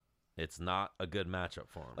it's not a good matchup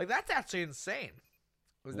for him. Like, that's actually insane.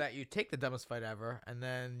 Was that you take the dumbest fight ever, and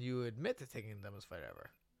then you admit to taking the dumbest fight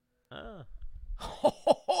ever.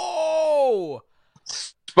 Oh!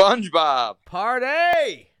 SpongeBob.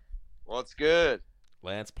 Party! What's good?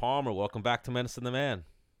 Lance Palmer, welcome back to Menace and the Man.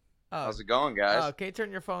 Oh, How's it going, guys? can you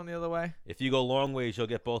turn your phone the other way? If you go long ways, you'll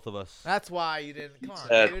get both of us. That's why you didn't. Come on,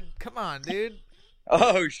 said- dude. Come on, dude.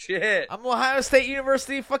 Oh, shit. I'm Ohio State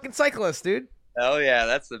University fucking cyclist, dude. Hell yeah,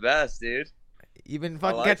 that's the best, dude. You've been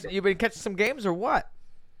I like it. you've been catching some games or what?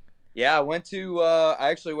 Yeah, I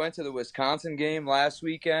actually went to the Wisconsin game last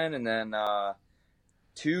weekend, and then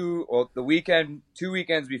 2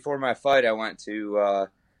 weekends before my fight, I went to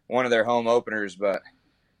one of their home openers, but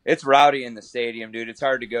it's rowdy in the stadium, dude. It's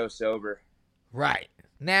hard to go sober. Right.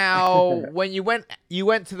 Now, when you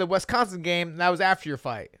went to the Wisconsin game, that was after your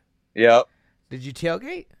fight. Yep. Did you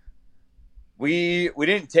tailgate? We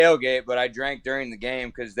didn't tailgate, but I drank during the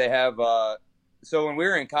game because they have so when we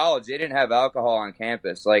were in college, they didn't have alcohol on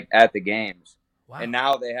campus, like at the games. Wow. And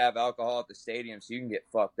now they have alcohol at the stadium, so you can get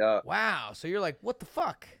fucked up. Wow. So you're like, what the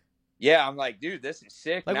fuck? Yeah, I'm like, dude, this is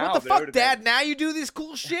sick. Like, now, what the but it fuck, would've Dad? Now you do this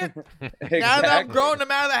cool shit? Been... Now that I'm growing them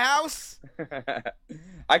out of the house?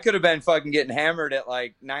 I could have been fucking getting hammered at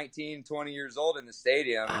like 19, 20 years old in the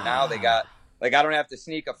stadium. And now they got, like, I don't have to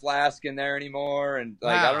sneak a flask in there anymore. And,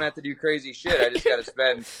 like, Wow. I don't have to do crazy shit. I just got to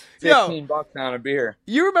spend Yo. $15 on a beer.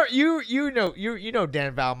 You remember you know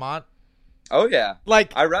Dan Valmont. Oh, yeah.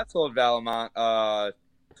 Like, I wrestled Valamont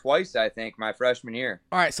twice, I think, my freshman year.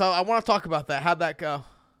 all right, so I want to talk about that. How'd that go?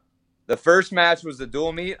 The first match was the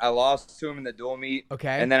dual meet. I lost to him in the dual meet.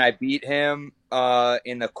 Okay. And then I beat him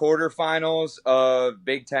in the quarterfinals of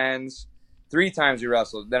Big Tens. 3 times we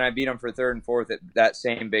wrestled. Then I beat him for third and fourth at that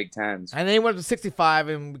same Big Tens. And then he went to 65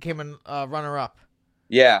 and became a runner-up.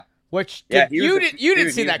 Yeah. Which Yeah, you he didn't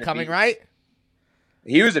was see a that coming, beast. right?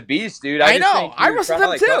 He was a beast, dude. I just know. think he I was wrestled him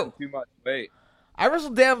probably too. cutting too much weight. I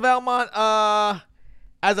wrestled Dan Valmont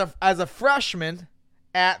as a freshman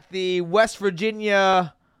at the West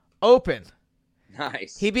Virginia Open.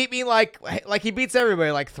 Nice. He beat me like he beats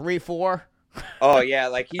everybody like 3-4. Oh yeah,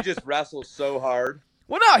 like he just wrestles so hard.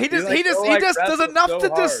 Well, no, he just does wrestles enough so to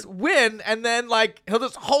just hard. win, and then like he'll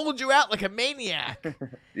just hold you out like a maniac.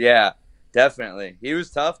 Yeah, definitely. He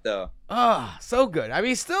was tough though. Oh, so good. I mean,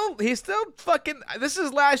 he's still fucking. This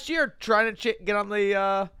is last year trying to get on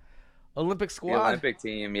the Olympic The squad. Olympic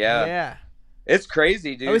team, yeah. Yeah. It's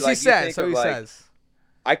crazy, dude. At least like, he you says. think So of, he like, says.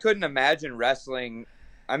 I couldn't imagine wrestling.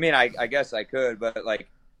 I mean, I guess I could, but like,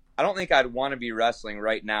 I don't think I'd want to be wrestling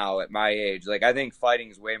right now at my age. Like, I think fighting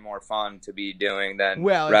is way more fun to be doing than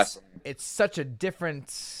wrestling. It's such a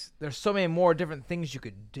different. There's so many more different things you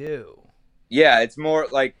could do. Yeah, it's more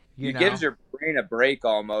like You it know? gives your brain a break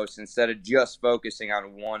almost instead of just focusing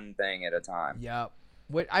on one thing at a time. Yep.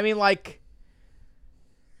 I mean, like,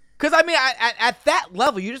 because I mean, at that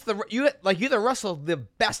level, you have to wrestle the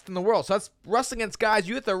best in the world. So that's wrestling against guys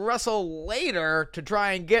you have to wrestle later to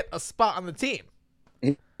try and get a spot on the team.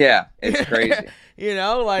 Yeah, it's crazy. You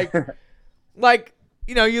know, like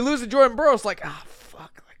you lose to Jordan Burroughs, like,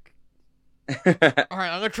 fuck, like, all right,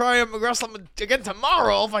 I'm gonna try and wrestle him again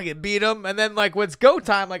tomorrow if I can beat him, and then like when it's go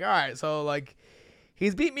time, like, all right, so like,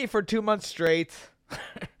 he's beat me for 2 months straight.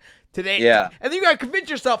 Today, Yeah. and then you gotta convince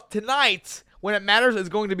yourself tonight when it matters is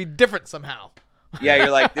going to be different somehow. Yeah, you're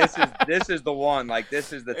like, this is the one. Like,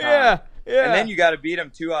 this is the time. Yeah, yeah. And then you got to beat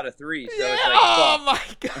him 2 out of 3. So Yeah, it's like, oh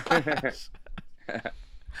fuck. my gosh.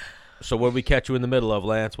 So what did we catch you in the middle of,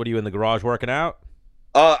 Lance? What are you in the garage working out?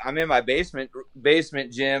 I'm in my basement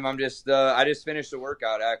gym. I'm just I just finished the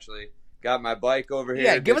workout actually. Got my bike over here.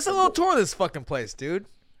 Yeah, give us a little tour of this fucking place, dude.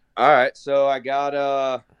 All right, so I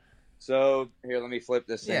got so here, let me flip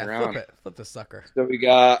this thing Yeah, around. flip the sucker. So we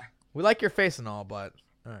got We like your face and all, but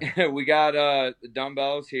all right. we got the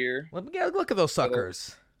dumbbells here. Let me look at those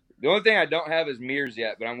suckers. The only thing I don't have is mirrors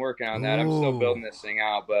yet, but I'm working on that. I'm still Ooh. building this thing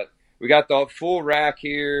out, but we got the full rack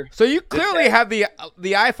here. So you clearly have the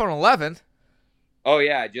iPhone 11, Oh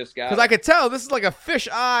yeah, I just got. because I could tell this is like a fish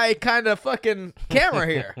eye kind of fucking camera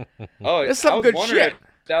here. Oh, This is some I was good wondering shit.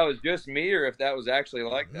 If that was just me or if that was actually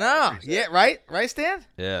like that. No, yeah, right, Stan.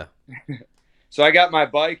 Yeah. So I got my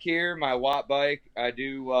bike here, my Watt bike. I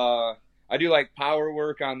do like power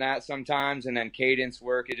work on that sometimes, and then cadence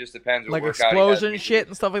work. It just depends. What Like workout you explosion got. shit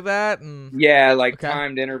and stuff like that, and Yeah, like Okay.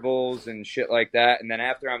 timed intervals and shit like that. And then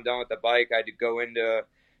after I'm done with the bike, I do go into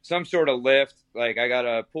some sort of lift. Like I got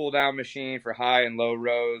a pull down machine for high and low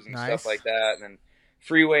rows and Nice. stuff like that, and then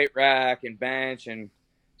free weight rack and bench and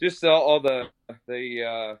just all the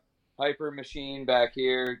hyper machine back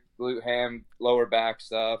here, glute ham, lower back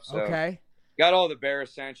stuff. So okay. got all the bare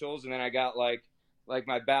essentials, and then I got like like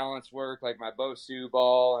my balance work, like my Bosu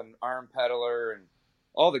ball and arm peddler and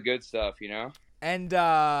all the good stuff, you know? And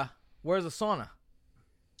where's the sauna?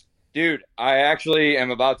 Dude, I actually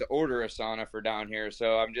am about to order a sauna for down here.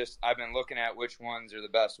 So I've been looking at which ones are the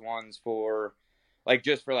best ones for like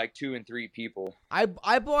just for like 2 and 3 people. I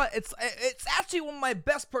bought it's actually one of my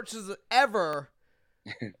best purchases ever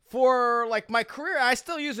for like my career. I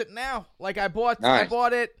still use it now. Like I bought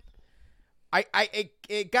it.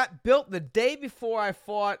 It got built the day before I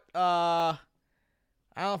fought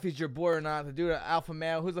I don't know if he's your boy or not. The dude at Alpha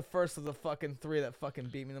Male. Who's the first of the fucking 3 that fucking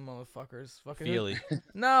beat me? The motherfuckers. Fucking Feely.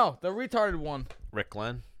 No, the retarded one. Rick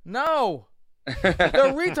Glenn. No, the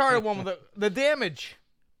retarded one with the damage.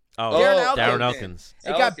 Oh, Darren Elkins.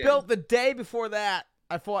 It got built the day before that.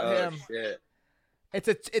 I fought him. Shit.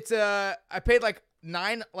 It's a I paid like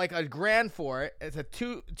 $1,000 for it. It's a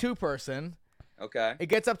two person. Okay. It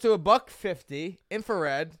gets up to $150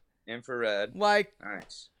 infrared. Like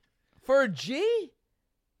Nice. for a G,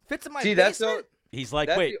 fits in my See, basement. He's like,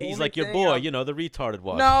 That's wait, the he's only like your thing boy, I'm- you know, the retarded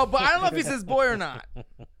one. No, but I don't know if he's his boy or not.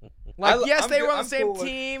 Like, yes, I'm they good- were on the I'm same cool with-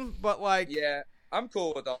 team, but like, Yeah, I'm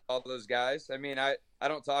cool with all those guys. I mean, I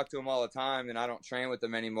don't talk to them all the time, and I don't train with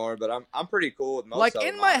them anymore. But I'm pretty cool with most. like of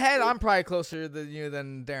in them, my head, honestly. I'm probably closer to you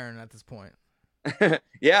than Darren at this point.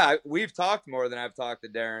 Yeah, we've talked more than I've talked to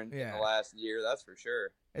Darren in Yeah. the last year. That's for sure.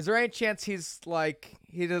 Is there any chance he's like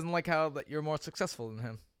he doesn't like how that you're more successful than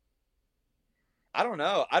him? I don't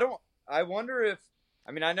know. I wonder if.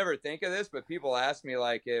 I mean, I never think of this, but people ask me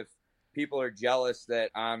like if people are jealous that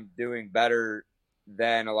I'm doing better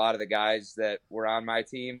than a lot of the guys that were on my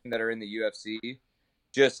team that are in the UFC,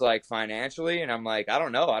 just like financially. And I'm like, I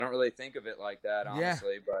don't know. I don't really think of it like that,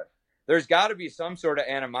 honestly. But there's got to be some sort of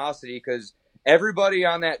animosity because everybody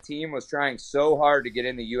on that team was trying so hard to get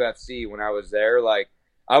in the UFC when I was there. Like,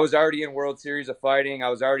 I was already in World Series of Fighting. I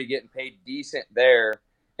was already getting paid decent there.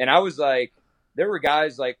 And I was like, there were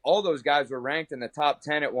guys, like, all those guys were ranked in the top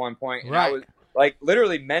 10 at one point. And I Right. was, like,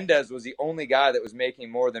 literally Mendez was the only guy that was making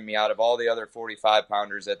more than me out of all the other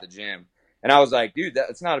 45-pounders at the gym. And I was like, dude,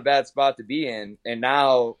 that's not a bad spot to be in. And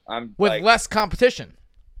now I'm With like, less competition.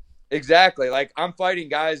 exactly. Like, I'm fighting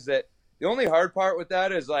guys that the only hard part with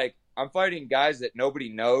that is, like, I'm fighting guys that nobody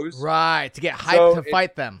knows. Right, to get hyped So to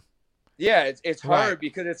fight them. Yeah, it's hard Right.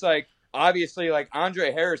 because it's like, obviously, like,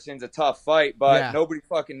 Andre Harrison's a tough fight, but Yeah. nobody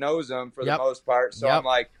fucking knows him for Yep. the most part. So Yep. I'm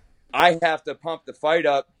like, I have to pump the fight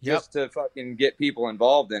up Yep. just to fucking get people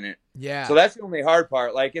involved in it. Yeah. So that's the only hard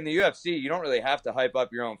part. Like, in the UFC, you don't really have to hype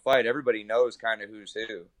up your own fight. Everybody knows kind of who's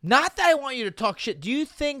who. Not that I want you to talk shit. Do you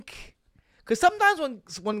think? Because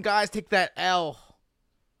sometimes when guys take that L,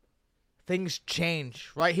 things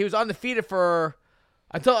change, right? He was undefeated for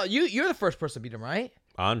until you're the first person to beat him, right?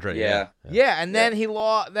 Andre. Yeah. Yeah, and then he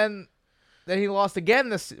lost. Then he lost again.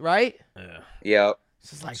 This right? Yeah. Yep. It's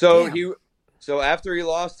just like, So damn. so after he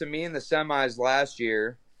lost to me in the semis last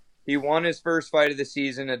year, he won his first fight of the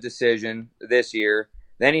season, a decision this year.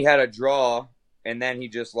 Then he had a draw, and then he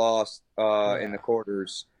just lost in the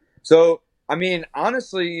quarters. So, I mean,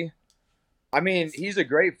 honestly, he's a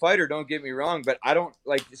great fighter, don't get me wrong, but I don't,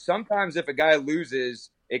 like, sometimes if a guy loses,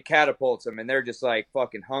 it catapults them, and they're just, like,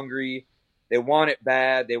 fucking hungry. They want it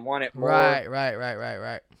bad. They want it more.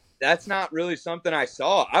 Right. That's not really something I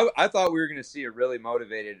saw. I thought we were going to see a really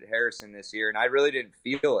motivated Harrison this year, and I really didn't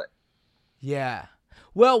feel it. Yeah.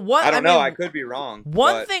 Well, what I don't know. mean, I could be wrong.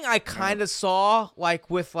 One but- thing I kind of saw, like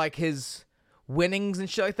with like his winnings and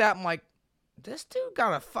shit like that, I'm like, this dude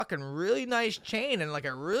got a fucking really nice chain and like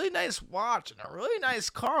a really nice watch and a really nice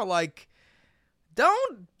car. Like,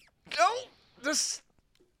 don't just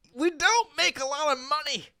we don't make a lot of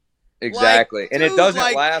money. Exactly. Like, and it dude, doesn't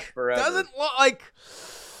like, last forever. Doesn't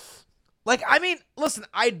like I mean, listen,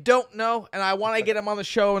 I don't know, and I want to get him on the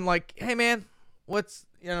show and like, hey man, what's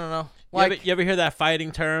I don't know. Like, You ever hear that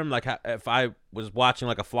fighting term? Like, if I was watching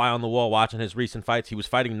like a fly on the wall, watching his recent fights, he was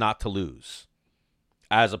fighting not to lose,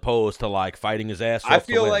 as opposed to like fighting his ass off I to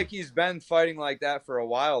feel win. like he's been fighting like that for a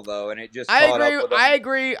while, though, and it just I caught agree. up with him.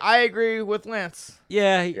 I agree with Lance.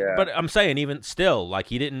 Yeah, Yeah. but I'm saying even still, like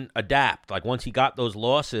he didn't adapt. Like once he got those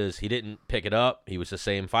losses, he didn't pick it up. He was the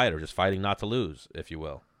same fighter, just fighting not to lose, if you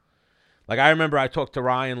will. Like I remember I talked to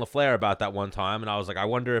Ryan LaFleur about that one time, and I was like, I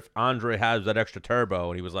wonder if Andre has that extra turbo,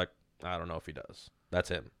 and he was like, I don't know if he does. That's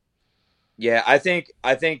him. Yeah, I think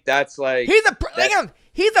that's like He's a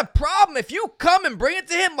problem. If you come and bring it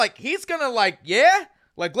to him, like he's gonna like, yeah,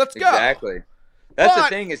 like let's go. exactly. That's But the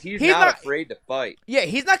thing is he's he's not not- afraid to fight. Yeah,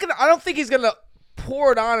 he's not gonna. I don't think he's gonna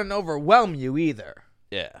pour it on and overwhelm you either.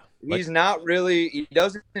 Yeah. He's not really. He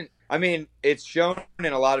doesn't. I mean, it's shown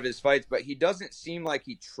in a lot of his fights, but he doesn't seem like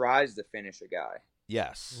he tries to finish a guy.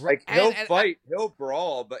 Yes. Like And- he'll and- fight, he'll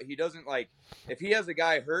brawl, but he doesn't like. If he has a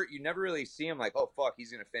guy hurt, you never really see him like, oh fuck,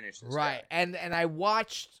 he's gonna finish this. Right. guy. And I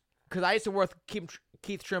watched because I used to work with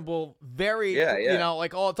Keith Trimble very, Yeah, yeah. you know,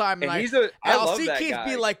 like all the time. And I he's a. I I'll love see that Keith guy.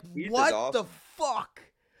 be like, Keith is "What the awesome. fuck?"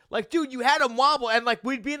 Like, dude, you had him wobble, and like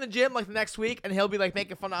we'd be in the gym like the next week, and he'll be like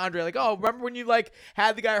making fun of Andre, like, "Oh, remember when you like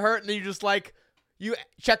had the guy hurt, and then you just like you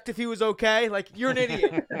checked if he was okay? Like, you're an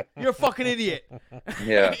idiot. You're a fucking idiot."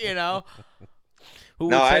 Yeah. You know? Who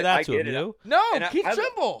No, would say I that to get him? it. You? No, And Keith I-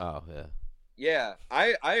 Trimble. Oh yeah. Yeah,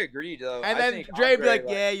 I agree though. And I then think Dre would be Andre, like,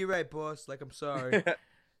 "Yeah, you're right, boss. Like, I'm sorry."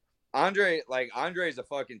 Andre's a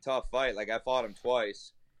fucking tough fight. Like I fought him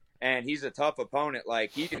twice, and he's a tough opponent.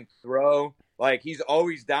 Like he can throw. Like he's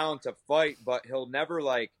always down to fight, but he'll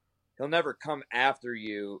never come after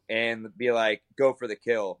you and be like go for the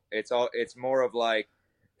kill. It's more of like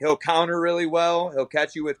he'll counter really well. He'll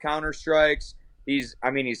catch you with counter strikes. He's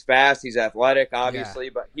fast. He's athletic, obviously,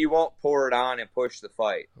 but he won't pour it on and push the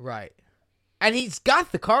fight. Right. And he's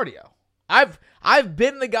got the cardio. I've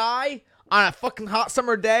been the guy on a fucking hot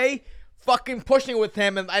summer day fucking pushing with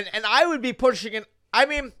him, and I would be pushing it. I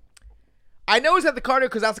mean, I know he's got the cardio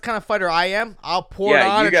because that's the kind of fighter I am. I'll pour it Yeah,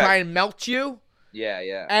 on you and got- try and melt you.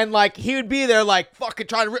 Yeah. And like he would be there like fucking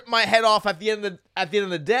trying to rip my head off at the end of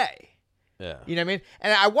the day. Yeah. You know what I mean?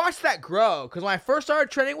 And I watched that grow because when I first started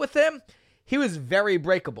training with him, he was very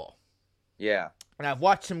breakable. Yeah. And I've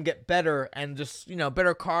watched him get better and just, you know,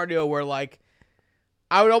 better cardio where like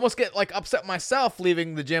I would almost get like upset myself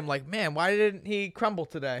leaving the gym like, man, why didn't he crumble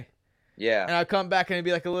today? Yeah. And I'd come back and it'd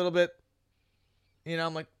be like a little bit, you know,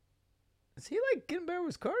 I'm like, is he like getting better with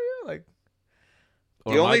his cardio? Like,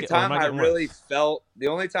 Or The am I only get- or am time I getting really worse? the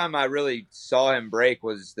only time I really saw him break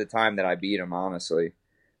was the time that I beat him, honestly.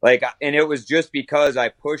 Like, and it was just because I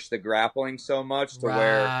pushed the grappling so much to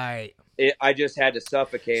where right. I just had to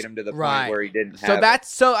suffocate him to the Right. point where he didn't have So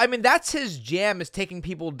it. that's his jam is taking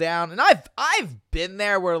people down. And I've been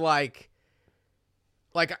there where like,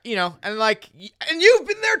 you know, and like, and you've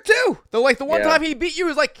been there too. Though like the one Yeah. time he beat you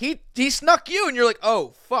was like, he snuck you and you're like,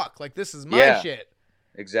 oh fuck, like this is my Yeah. shit.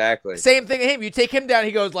 Exactly. Same thing to him. You take him down,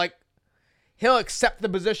 he goes like, he'll accept the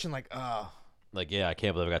position like, oh, Like, yeah, I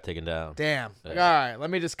can't believe I got taken down. damn. Like, Yeah. all right, let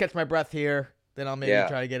me just catch my breath here. Then I'll maybe Yeah.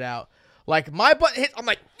 try to get out. Like my butt hit. I'm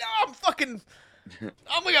like, no,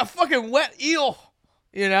 I'm like a fucking wet eel.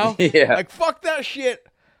 You know? Yeah. Like fuck that shit.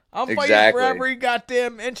 I'm fighting for Exactly. every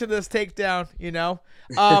goddamn inch of this takedown. You know?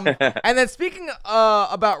 And then speaking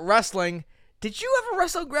about wrestling, did you ever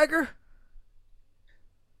wrestle Gregor?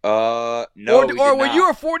 No. or we or did when not. you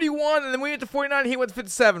were 41 and then we went to 49 and he went to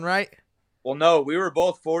 57, right? Well, no, we were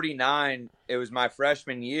both 49. It was my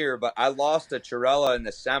freshman year, but I lost to Chirella in the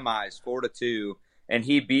semis, 4-2, and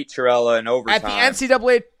he beat Chirella in overtime At the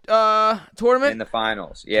NCAA tournament? in the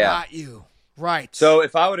finals. Yeah. Got you. Right. So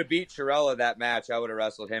if I would have beat Chirella that match, I would have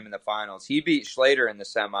wrestled him in the finals. He beat Schlater in the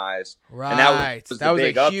semis, right. and that was the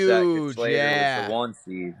big a upset. 'cause huge, Schlater yeah. was the 1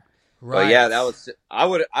 seed. Right. But yeah, that was. I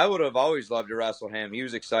would have always loved to wrestle him. He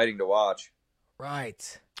was exciting to watch.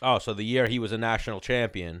 Right. Oh, so the year he was a national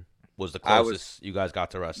champion was the I was- closest you guys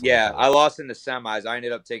got to wrestling. Yeah, each I other. lost in the semis. I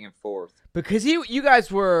ended up taking 4th, Because you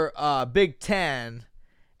guys were Big Ten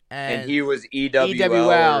and he was EWL.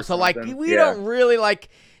 EWL. or So like something. we Yeah. don't really like.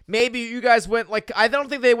 Maybe you guys went like I don't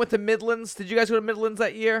think they went to Midlands. Did you guys go to Midlands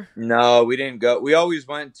that year? No, we didn't go. We always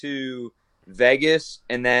went to Vegas,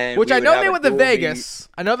 and then Which we I would know have they a went to dual Vegas.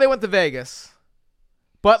 I know they went to Vegas.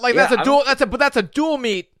 But like Yeah, that's a I dual. don't- That's a dual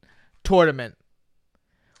meet tournament.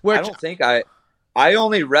 Meet. I Which don't think I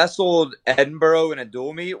only wrestled Edinburgh in a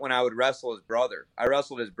dual meet when I would wrestle his brother. I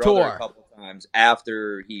wrestled his brother Tour. a couple times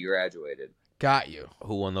after he graduated. got you.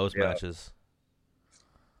 Who won those Yeah. matches?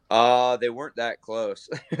 They weren't that close.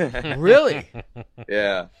 Really?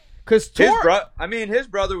 Yeah. Because tour. His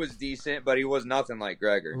brother was decent, but he was nothing like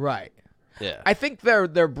Gregor. Right. Yeah. I think their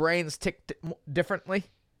brains tick differently.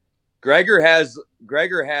 Gregor has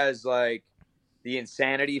like the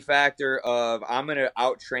insanity factor of I'm gonna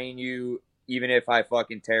out train you even if I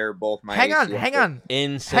fucking tear both my Hang on.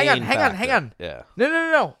 Insane. Hang factor. on. Yeah.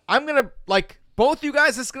 No. I'm gonna like both you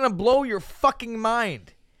guys. It's gonna blow your fucking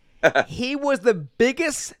mind. He was the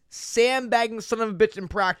biggest sandbagging son of a bitch in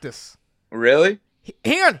practice. Really?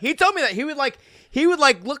 Hang on. He told me that he would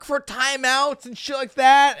like look for timeouts and shit like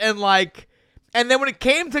that, and then when it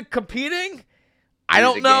came to competing, I He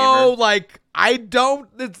was don't a know. gamer. Like I don't.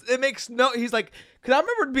 It makes no. He's like. Because I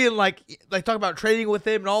remember being like talking about training with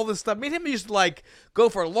him and all this stuff. Me and him used to like go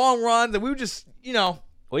for long runs, and we would just, you know.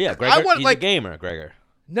 Well, yeah, Gregor, want, he's like- a gamer, Gregor.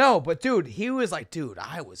 No, but dude, he was like, dude,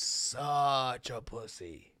 I was such a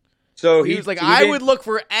pussy. So He was like, he I didn't- would look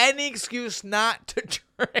for any excuse not to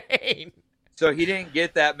train. So he didn't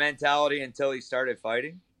get that mentality until he started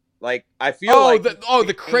fighting. Like I feel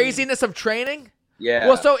the craziness of training. Yeah.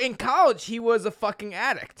 Well, so in college he was a fucking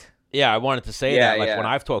addict. Yeah, I wanted to say that. Like yeah. when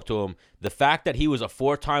I've talked to him, the fact that he was a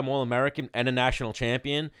 4-time All-American and a national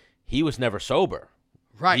champion, he was never sober.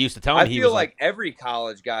 Right. He used to tell me I he feel was like every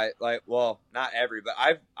college guy, like, well, not every, but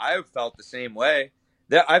I've felt the same way.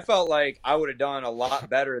 That I felt like I would have done a lot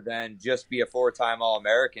better than just be a 4-time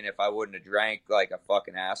All-American if I wouldn't have drank like a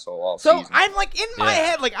fucking asshole all So season. I'm like in my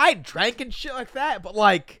head, like I drank and shit like that, but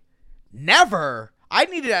like never. I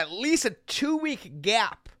needed at least a 2-week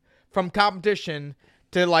gap from competition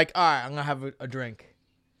to like, all right, I'm gonna have a drink.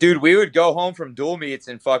 Dude, we would go home from dual meets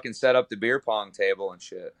and fucking set up the beer pong table and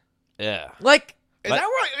shit. Yeah. Like, is that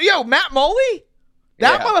right? Yo, Matt Moley?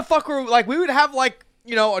 That Yeah. motherfucker, like, we would have, like,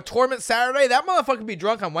 you know, a tournament Saturday. That motherfucker would be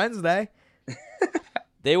drunk on Wednesday.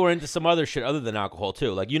 They were into some other shit other than alcohol,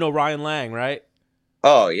 too. Like, you know Ryan Lang, right?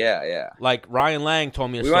 Oh, yeah. Like, Ryan Lang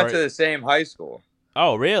told me a We story. went to the same high school.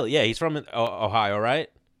 Oh, really? Yeah, he's from Ohio, right?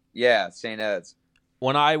 Yeah, St. Ed's.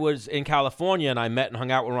 When I was in California and I met and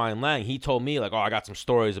hung out with Ryan Lang, he told me, like, oh, I got some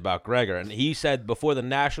stories about Gregor. And he said before the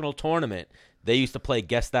national tournament, they used to play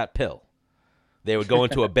Guess That Pill. They would go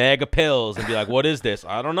into a bag of pills and be like, what is this?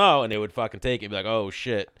 I don't know. And they would fucking take it and be like, oh,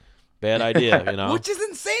 shit. Bad idea, you know? Which is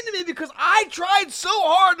insane to me because I tried so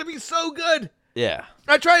hard to be so good. Yeah.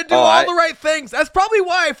 I tried to do all the right things. That's probably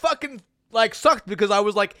why I fucking, like, sucked because I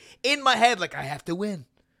was, like, in my head, like, I have to win.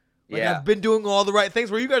 Like, Yeah. I've been doing all the right things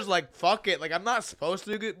where you guys are like, fuck it. Like, I'm not supposed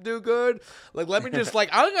to do good. Like, let me just, like,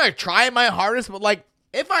 I'm going to try my hardest. But, like,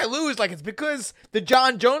 if I lose, like, it's because the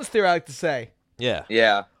John Jones theory, I like to say. Yeah.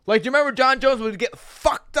 Yeah. Like, do you remember John Jones would get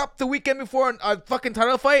fucked up the weekend before a fucking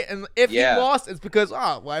title fight? And if he lost, it's because,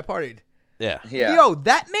 I partied. Yeah. Yeah. Yo,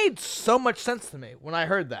 that made so much sense to me when I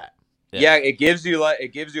heard that. Yeah, it gives you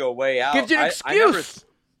a way out. Gives you an excuse.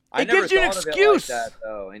 I It never gives you an thought of it excuse. like that,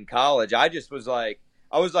 though, in college. I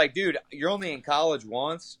was like, dude, you're only in college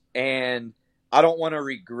once, and I don't want to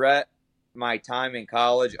regret my time in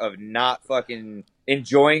college of not fucking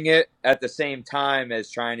enjoying it at the same time as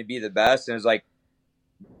trying to be the best. And it's like,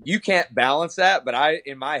 you can't balance that. But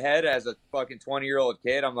in my head, as a fucking 20-year-old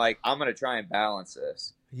kid, I'm like, I'm going to try and balance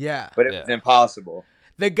this. Yeah. But it was impossible.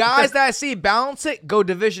 The guys that I see balance it go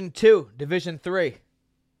Division 2, Division 3.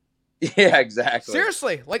 Yeah, exactly.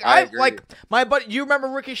 Seriously. Like, I agree. like my buddy, you remember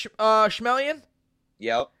Ricky Schmelian?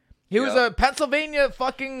 Yep. He was a Pennsylvania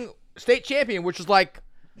fucking state champion, which was like,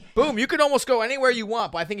 boom, you could almost go anywhere you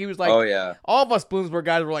want. But I think he was like, Oh, yeah. all of us Bloomsburg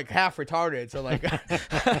guys were like half retarded. So like,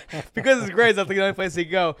 because his grades, I think the only place he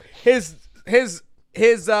could go. His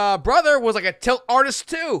brother was like a tilt artist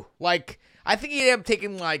too. Like, I think he ended up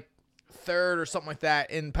taking like third or something like that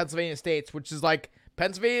in Pennsylvania states, which is like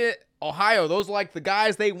Pennsylvania, Ohio. Those are like the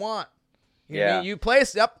guys they want. You know what I mean? You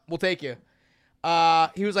place, yep, we'll take you.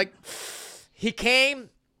 He was like, he came,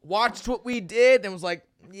 watched what we did, and was like,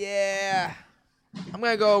 yeah, I'm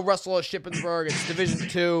gonna go wrestle at Shippensburg. It's Division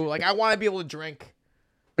 2. Like, I want to be able to drink.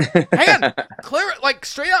 Hang on, clear it. Like,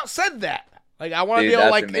 straight out said that. Like, I want to be able to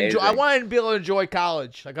like enjoy. I want to be able to enjoy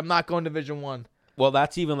college. Like, I'm not going Division 1. Well,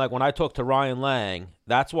 that's even like when I talked to Ryan Lang,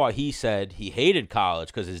 that's why he said he hated college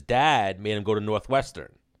because his dad made him go to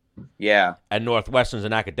Northwestern. Yeah. And Northwestern's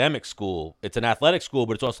an academic school. It's an athletic school,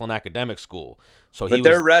 but it's also an academic school. So But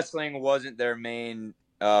their wrestling wasn't their main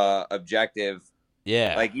objective.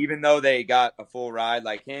 Yeah. Like, even though they got a full ride,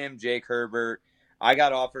 like him, Jake Herbert, I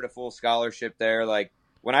got offered a full scholarship there. Like,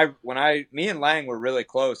 me and Lang were really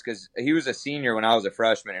close because he was a senior when I was a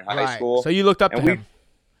freshman in high school. So you looked up to him.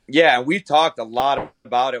 Yeah, and we talked a lot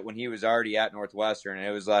about it when he was already at Northwestern. And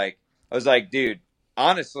it was like, I was like, dude,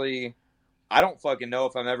 honestly, I don't fucking know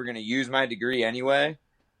if I'm ever going to use my degree anyway.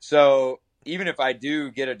 So even if I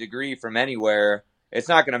do get a degree from anywhere, it's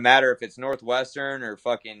not going to matter if it's Northwestern or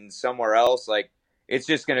fucking somewhere else. Like, it's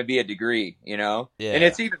just going to be a degree, you know? Yeah. And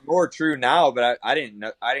it's even more true now, but I didn't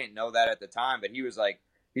know that at the time. But he's like,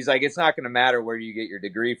 it's not going to matter where you get your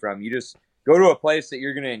degree from. You just go to a place that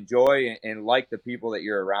you're going to enjoy and like the people that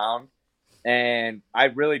you're around. And I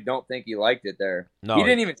really don't think he liked it there. No, he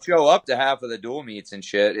didn't even show up to half of the dual meets and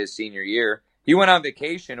shit his senior year. He went on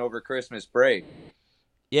vacation over Christmas break.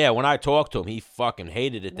 Yeah, when I talked to him, he fucking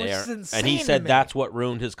hated it there. And he said that's what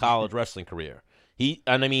ruined his college wrestling career.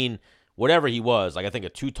 Whatever he was, like I think a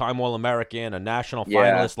 2-time All-American, a national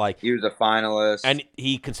finalist, like he was a finalist. And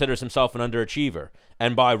he considers himself an underachiever.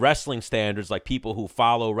 And by wrestling standards, like people who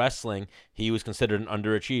follow wrestling, he was considered an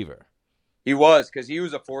underachiever. He was, because he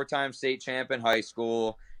was a 4-time state champ in high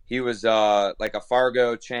school. He was like a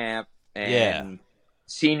Fargo champ and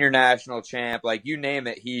senior national champ. Like, you name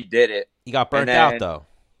it, he did it. He got burnt out, though.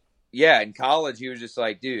 Yeah, in college, he was just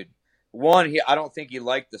like, dude, one, I don't think he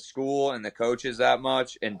liked the school and the coaches that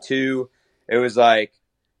much, and two, it was like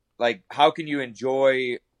how can you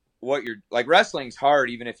enjoy what you're like? Wrestling's hard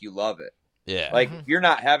even if you love it. Yeah. Like if you're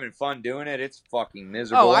not having fun doing it, it's fucking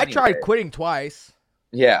miserable. Oh, I anyway. tried quitting twice.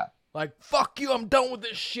 Yeah. Like, fuck you, I'm done with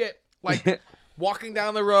this shit. Like, walking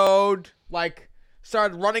down the road, like,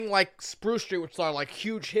 started running, like, Spruce Street, which is our, like,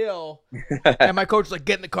 huge hill. And my coach was like,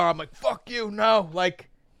 get in the car. I'm like, fuck you, no. Like,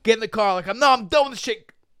 get in the car. Like, I'm done with this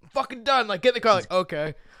shit. I'm fucking done. Like, get in the car. Like,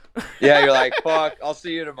 okay. Yeah, you're like, fuck, I'll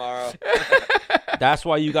see you tomorrow. That's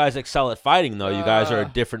why you guys excel at fighting, though. You guys are a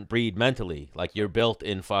different breed mentally. Like, you're built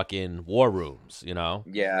in fucking war rooms, you know?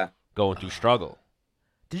 Yeah. Going through struggle.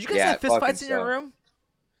 Did you guys have fist fights in your room?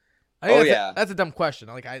 That's a dumb question.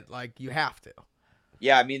 Like you have to.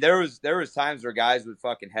 Yeah, I mean there was times where guys would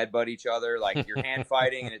fucking headbutt each other, like you're hand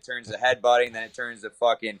fighting and it turns to headbutting, then it turns to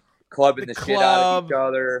fucking clubbing the shit out of each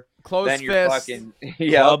other. Close then fist. you're fucking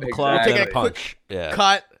Club, exactly. Take a punch. quick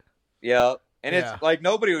cut. Yep. And it's like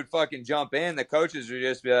nobody would fucking jump in. The coaches would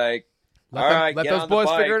just be like, let those boys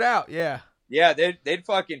figure it out. Yeah. Yeah, they'd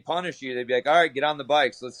fucking punish you. They'd be like, all right, get on the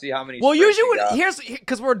bikes. Let's see how many. Well, usually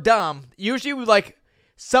because we're dumb. Usually we like.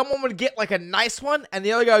 Someone would get like a nice one, and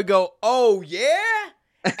the other guy would go, "Oh yeah,"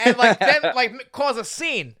 and like then like cause a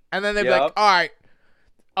scene, and then they'd be like, "All right,"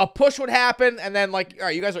 a push would happen, and then like, "All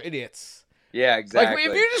right, you guys are idiots." Yeah, exactly.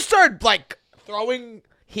 Like if you just started like throwing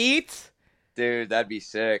heat, dude, that'd be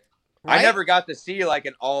sick. Right? I never got to see like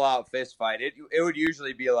an all-out fist fight. It would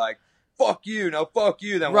usually be like, fuck you, no, fuck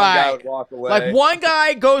you. Then one guy would walk away. Like one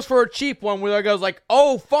guy goes for a cheap one where the other goes like,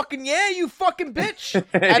 oh, fucking yeah, you fucking bitch.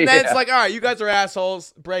 And then it's like, all right, you guys are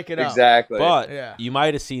assholes. Break it up. Exactly. But you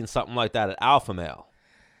might have seen something like that at Alpha Male.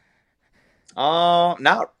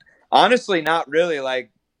 Honestly, not really.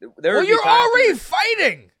 Like, you're already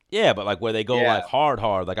fighting. Yeah, but like where they go like hard.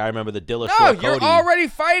 Like I remember the Dillashaw. No, you're already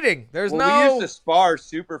fighting. We used to spar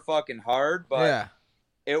super fucking hard, but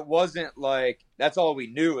it wasn't like that's all we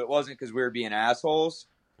knew. It wasn't because we were being assholes.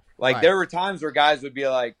 Like there were times where guys would be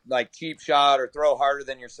like cheap shot or throw harder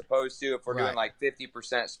than you're supposed to if we're doing like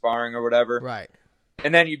 50% sparring or whatever. Right.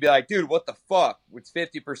 And then you'd be like, dude, what the fuck? It's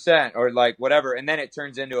 50% or like whatever. And then it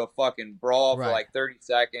turns into a fucking brawl for like 30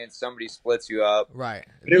 seconds. Somebody splits you up. Right.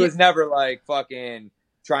 But it was never like fucking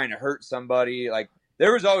trying to hurt somebody. Like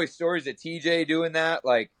there was always stories of TJ doing that.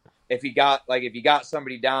 Like if he got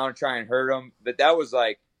somebody down, try and hurt him. But that was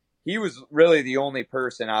like, he was really the only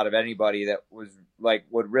person out of anybody that was like,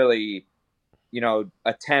 would really,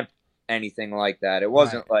 attempt anything like that. It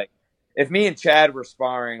wasn't like, if me and Chad were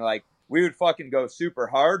sparring, like, we would fucking go super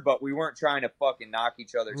hard, but we weren't trying to fucking knock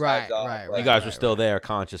each other's heads off. Right. You guys were still there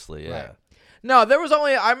consciously, yeah. Right. No, there was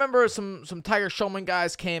only, I remember some Tiger Showman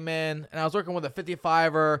guys came in, and I was working with a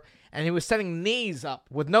 55er, and he was setting knees up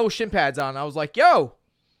with no shin pads on. I was like, yo,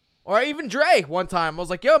 or even Dre one time. I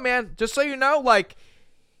was like, yo, man, just so you know, like,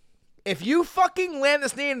 if you fucking land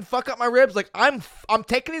this knee and fuck up my ribs, like, I'm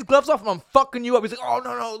taking these gloves off and I'm fucking you up. He's like, oh,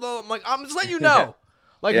 no. I'm like, I'm just letting you know.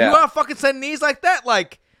 Like, you want to fucking send knees like that?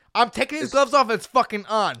 Like, I'm taking these gloves off and it's fucking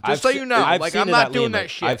on. Just so you know. Like, I'm not doing that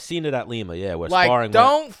shit. I've seen it at Lima, yeah. Where like, sparring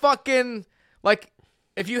don't fucking, like,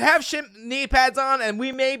 if you have knee pads on and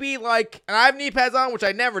we maybe, like, and I have knee pads on, which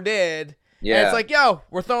I never did. Yeah. And it's like, yo,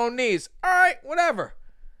 we're throwing knees. All right, whatever.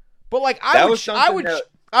 But, like, I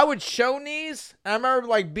would show knees. And I remember,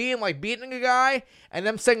 like, beating a guy and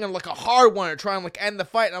them singing, like, a hard one to try and, like, end the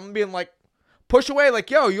fight. And I'm being, like, push away. Like,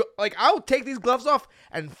 yo, I'll take these gloves off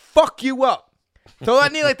and fuck you up. Throw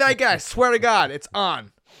that knee like that again. I swear to God, it's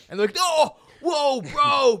on. And they're like, oh, whoa,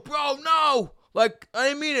 bro, no. Like, I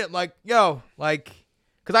didn't mean it. Like, yo, like,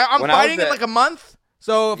 because I'm fighting in, like, a month.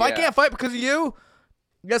 So if I can't fight because of you,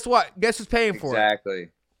 guess what? Guess who's paying for it? Exactly.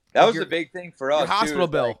 That was the big thing for us, your hospital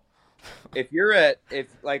bill.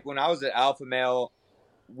 Like, when I was at Alpha Male,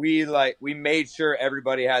 we made sure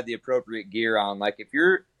everybody had the appropriate gear on. Like if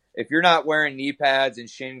you're not wearing knee pads and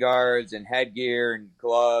shin guards and headgear and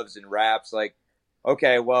gloves and wraps, like,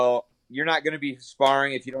 okay, well, you're not going to be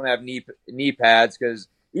sparring if you don't have knee pads, because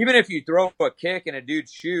even if you throw a kick and a dude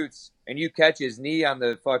shoots and you catch his knee on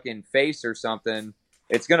the fucking face or something,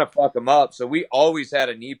 it's going to fuck him up. So we always had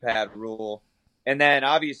a knee pad rule. And then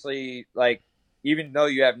obviously, like, even though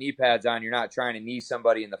you have knee pads on, you're not trying to knee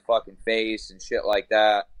somebody in the fucking face and shit like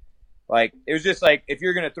that. Like, it was just like, if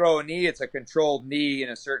you're going to throw a knee, it's a controlled knee in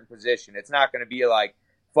a certain position. It's not going to be like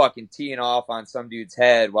fucking teeing off on some dude's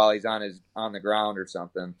head while he's on the ground or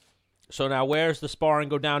something. So now where's the sparring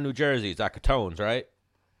go down New Jersey? It's at Catone's, right?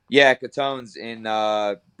 Yeah, Catone's in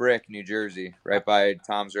Brick, New Jersey, right by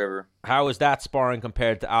Tom's River. How is that sparring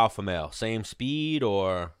compared to Alpha Male? Same speed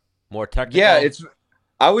or more technical? Yeah,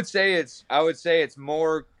 I would say it's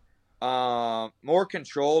more more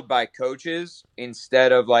controlled by coaches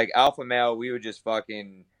instead of like alpha male. We would just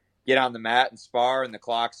fucking get on the mat and spar, and the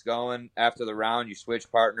clock's going. After the round, you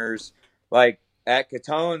switch partners. Like at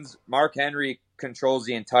Catone's, Mark Henry controls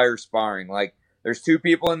the entire sparring. Like there's 2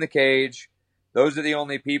 people in the cage. Those are the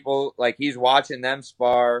only people. Like he's watching them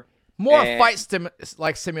spar. More fight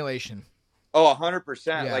simulation. Oh,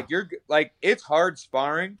 100%. Yeah. Like it's hard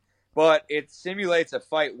sparring, but it simulates a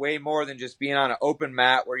fight way more than just being on an open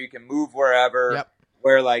mat where you can move wherever. Yep.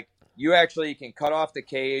 Where like you actually can cut off the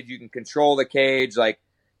cage, you can control the cage. Like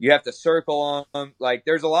you have to circle them. Like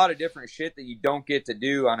there's a lot of different shit that you don't get to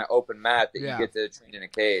do on an open mat that you get to train in a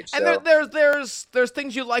cage. And there's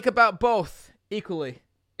things you like about both equally.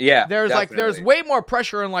 Yeah, there's way more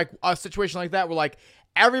pressure in like a situation like that where like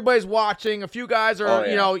everybody's watching. A few guys are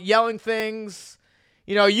yelling things.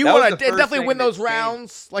 You want to definitely win those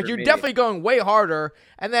rounds. Like you're definitely going way harder.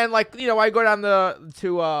 And then like I go down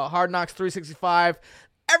to Hard Knocks 365.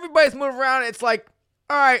 Everybody's moving around. It's like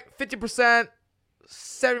all right, 50%,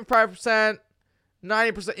 75%,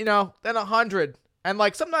 90%. Then 100. And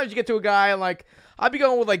like sometimes you get to a guy and like I'll be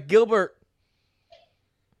going with like Gilbert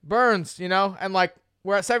Burns, and like.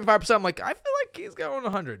 We're at 75%. I'm like, I feel like he's going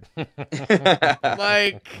 100.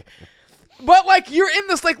 But like you're in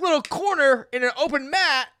this like little corner in an open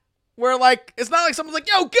mat where like it's not like someone's like,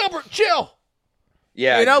 "Yo, Gilbert, chill."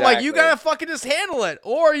 Yeah, exactly. Like you gotta fucking just handle it.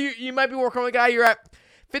 Or you might be working with a guy. You're at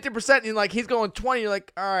 50% and like he's going 20. You're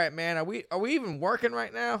like, all right, man, are we even working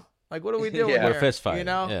right now? Like, what are we doing here? We're fist fighting.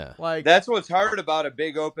 Yeah. Like that's what's hard about a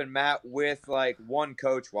big open mat with like one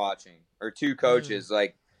coach watching or 2 coaches,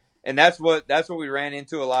 like. And that's what we ran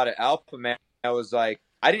into a lot of alpha man. I was like,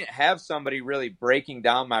 I didn't have somebody really breaking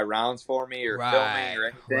down my rounds for me or filming or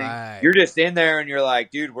anything. Right. You're just in there and you're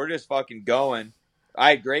like, dude, we're just fucking going.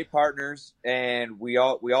 I had great partners and we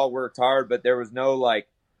all worked hard, but there was no like,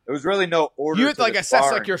 there was really no order. You had to like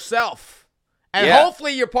assess like yourself, and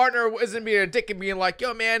hopefully your partner isn't being a dick and being like,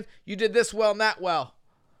 yo, man, you did this well and that well.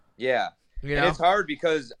 Yeah. And it's hard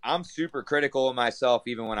because I'm super critical of myself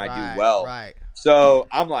even when I do well. Right. So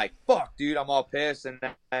I'm like, fuck, dude, I'm all pissed.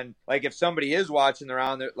 And like if somebody is watching the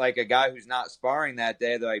round, like a guy who's not sparring that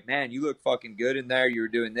day, they're like, man, you look fucking good in there. You were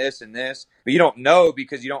doing this and this. But you don't know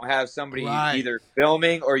because you don't have somebody either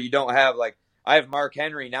filming or you don't have like, I have Mark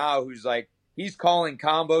Henry now who's like, he's calling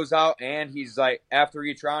combos out and he's like, after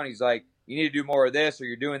each round, he's like, you need to do more of this or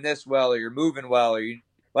you're doing this well or you're moving well or you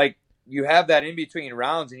like. You have that in between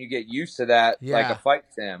rounds and you get used to that like a fight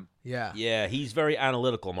sim. Yeah. Yeah, he's very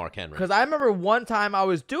analytical, Mark Henry. Because I remember one time I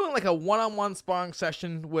was doing like a one-on-one sparring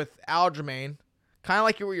session with Aljamain, kind of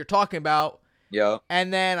like what you're talking about. Yeah.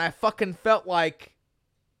 And then I fucking felt like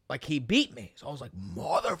he beat me. So I was like,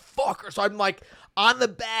 motherfucker. So I'm like on the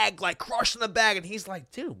bag, like crushing the bag. And he's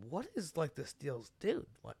like, dude, what is like this deal's dude?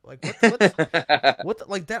 What's what the,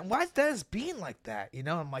 like that? Why is Dennis being like that?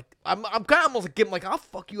 I'm like, I'm kind of almost like giving like, I'll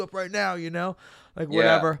fuck you up right now, like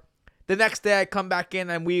whatever. The next day I come back in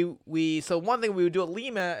and so one thing we would do at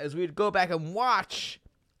Lima is we would go back and watch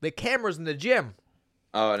the cameras in the gym.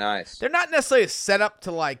 Oh, nice. They're not necessarily set up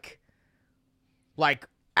to like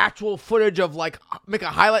actual footage of like make a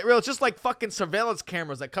highlight reel. It's just like fucking surveillance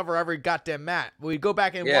cameras that cover every goddamn mat. We go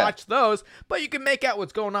back and watch those, but you can make out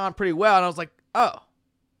what's going on pretty well. And I was like, oh,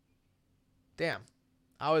 damn,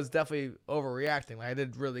 I was definitely overreacting. Like I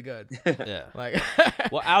did really good. Yeah. Like,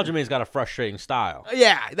 well, Aljamain's got a frustrating style.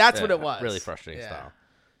 Yeah, that's what it was. Really frustrating style.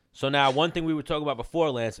 So now, one thing we were talking about before,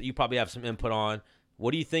 Lance, that you probably have some input on.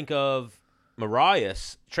 What do you think of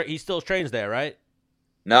Marias? He still trains there, right?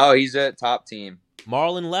 No, he's at top team.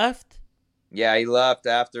 Marlon left? Yeah, he left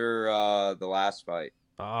after the last fight.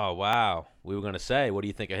 Oh, wow. We were going to say, what do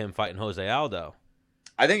you think of him fighting Jose Aldo?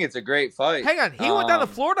 I think it's a great fight. Hang on, he went down to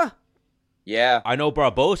Florida? Yeah. I know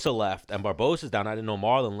Barbosa left, and Barbosa's down. I didn't know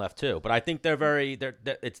Marlon left, too. But I think they're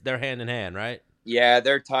hand in hand, right? Yeah,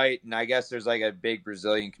 they're tight, and I guess there's like a big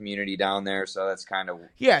Brazilian community down there, so that's kind of...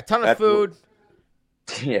 Yeah, a ton of food.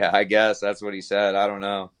 Yeah, I guess that's what he said. I don't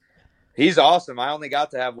know. He's awesome. I only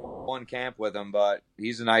got to have one camp with him, but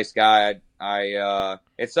he's a nice guy.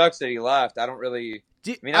 It sucks that he left. I don't really.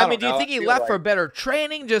 Do you think he left for better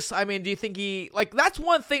training? Do you think he like? That's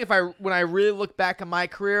one thing. When I really look back at my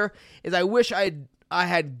career, is I wish I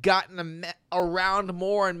had gotten around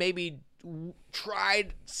more and maybe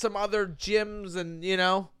tried some other gyms and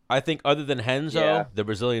I think other than Renzo, the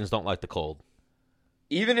Brazilians don't like the cold.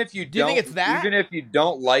 Even if you do you think it's that? Even if you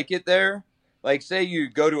don't like it there. Like, say you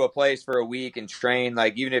go to a place for a week and train,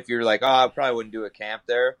 like, even if you're like, oh, I probably wouldn't do a camp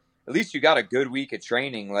there, at least you got a good week of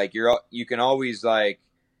training. Like, you can always, like,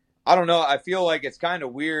 I don't know, I feel like it's kind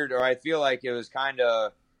of weird, or I feel like it was kind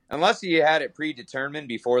of, unless he had it predetermined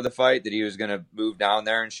before the fight that he was going to move down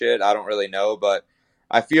there and shit. I don't really know, but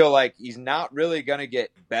I feel like he's not really going to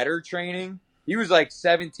get better training. He was like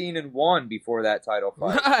 17-1 before that title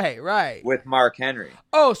fight. Right. With Mark Henry.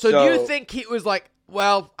 Oh, so do you think he was like,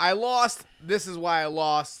 well, I lost. This is why I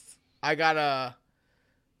lost. I don't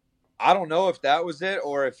know if that was it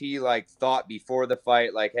or if he like thought before the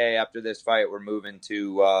fight, like, hey, after this fight, we're moving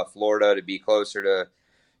to Florida to be closer to,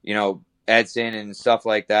 Edson and stuff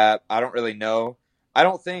like that. I don't really know. I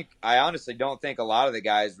honestly don't think a lot of the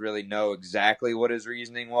guys really know exactly what his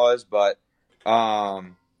reasoning was, but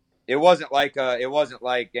it wasn't like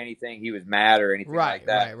anything he was mad or anything like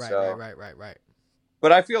that. Right.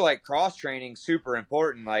 But I feel like cross training super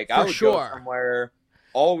important. Like I would go somewhere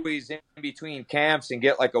always in between camps and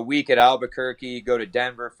get like a week at Albuquerque, go to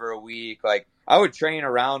Denver for a week. Like I would train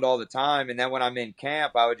around all the time, and then when I'm in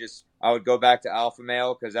camp, I would go back to Alpha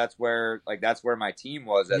Male because that's where my team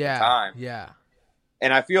was at the time. Yeah.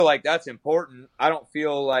 And I feel like that's important. I don't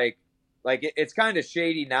feel like it's kind of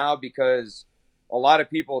shady now because a lot of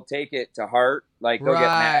people take it to heart. Like they'll get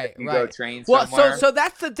mad if you go train somewhere. Well, so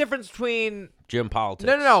that's the difference between gym politics.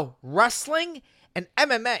 No, wrestling and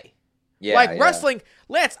MMA. Yeah, like wrestling,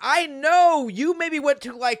 Lance. I know you maybe went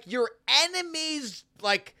to like your enemy's,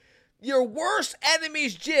 like your worst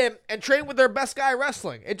enemy's gym and trained with their best guy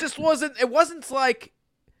wrestling. It just wasn't. It wasn't like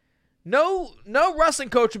no wrestling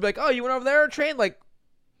coach would be like, oh, you went over there and trained. Like,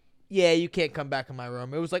 yeah, you can't come back in my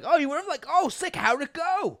room. It was like, oh, you went over. Like, oh, sick. How'd it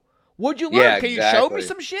go? What'd you learn? Yeah, Can you show me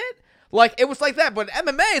some shit? Like, it was like that. But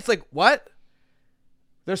MMA, it's like, what?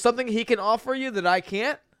 There's something he can offer you that I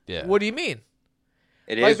can't? Yeah. What do you mean?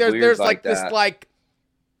 It like is there's weird like that. this like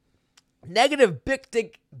negative big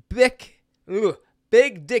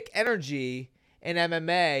dick energy in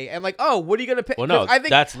MMA, and like, oh, what are you gonna pick? Well, no, I think,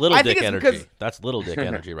 that's little I think dick it's energy. That's little dick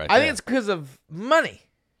energy right I there. think it's because of money.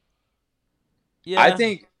 Yeah. I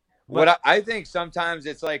think I think sometimes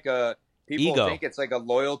it's like people Ego. think it's like a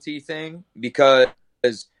loyalty thing because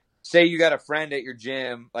say you got a friend at your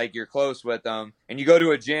gym, like you're close with them, and you go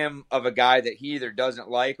to a gym of a guy that he either doesn't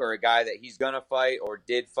like or a guy that he's gonna fight or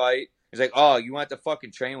did fight. He's like, oh, you want to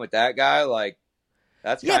fucking train with that guy? Like,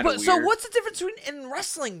 that's kind of weird. So what's the difference in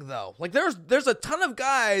wrestling though? Like, there's a ton of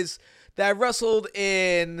guys that I've wrestled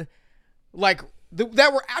in, like.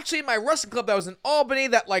 That were actually in my wrestling club that was in Albany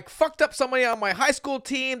that like fucked up somebody on my high school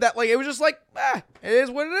team that like it was just like it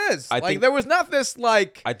is what it is. Like there was not this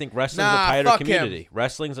like I think wrestling's a tighter community.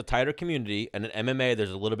 Wrestling's a tighter community, and in MMA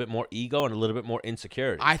there's a little bit more ego and a little bit more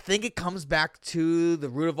insecurity. I think it comes back to the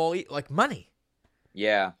root of all like money.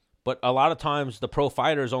 Yeah. But a lot of times the pro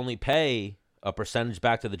fighters only pay a percentage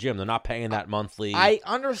back to the gym. They're not paying that monthly. I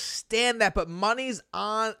understand that, but money's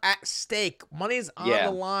at stake. Money's on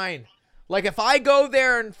the line. Like, if I go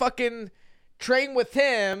there and fucking train with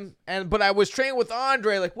him, but I was training with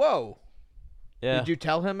Andre, like, whoa. Yeah. Did you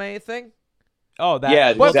tell him anything? Oh, that.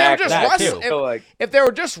 Yeah, but exactly. If they were just wrestling, if they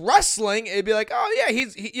were just wrestling, it'd be like, oh yeah, he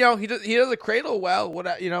does a cradle well,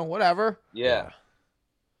 whatever. Yeah.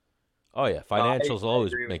 Oh yeah, financials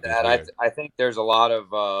always make that. I think there's a lot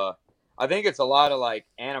of I think it's a lot of like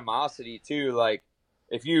animosity too, like.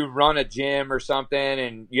 If you run a gym or something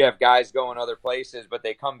and you have guys going other places, but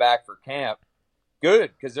they come back for camp,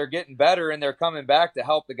 good, because they're getting better and they're coming back to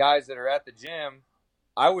help the guys that are at the gym.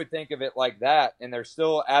 I would think of it like that, and they're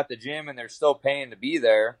still at the gym and they're still paying to be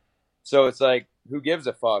there. So it's like, who gives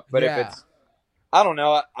a fuck? But if it's, I don't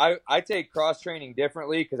know, I take cross-training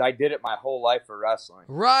differently because I did it my whole life for wrestling.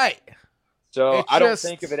 Right. So I don't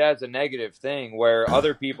think of it as a negative thing where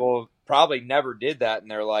other people probably never did that in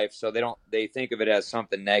their life, so they think of it as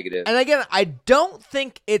something negative. And again, I don't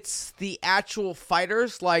think it's the actual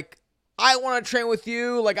fighters. Like, I want to train with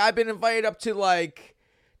you. Like, I've been invited up to like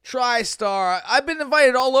TriStar. I've been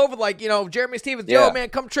invited all over. Like, Jeremy Stevens. Yo, man,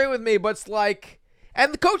 come train with me. But it's like,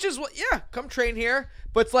 and the coaches, come train here.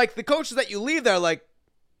 But it's like the coaches that you leave there, like,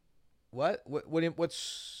 what's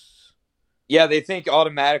Yeah, they think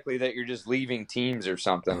automatically that you're just leaving teams or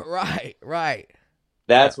something. Right.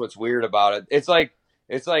 That's what's weird about it. It's like,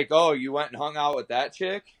 oh, you went and hung out with that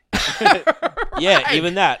chick? Yeah,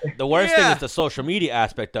 even that. The worst thing is the social media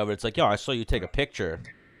aspect of it. It's like, yo, I saw you take a picture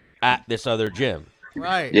at this other gym.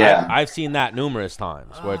 Right. Yeah. I've seen that numerous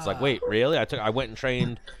times where it's like, wait, really? I went and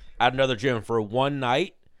trained at another gym for one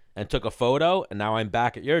night and took a photo, and now I'm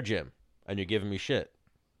back at your gym, and you're giving me shit.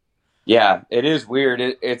 Yeah, it is weird.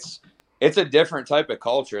 It's a different type of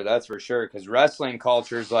culture, that's for sure, because wrestling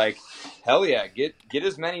culture is like, hell yeah, get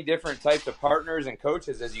as many different types of partners and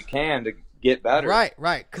coaches as you can to get better. Right.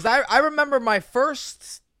 Because I remember my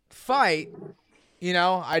first fight,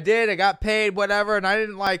 I got paid, whatever, and I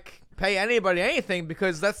didn't, pay anybody anything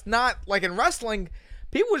because that's not like in wrestling.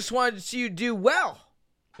 People just wanted to see you do well.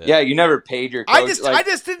 Yeah, you never paid your coach. I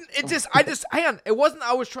just didn't. Hang on. It wasn't.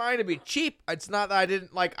 I was trying to be cheap. It's not that I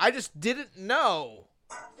didn't like. I just didn't know.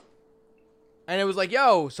 And it was like,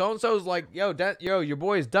 yo, so and so's like, yo, your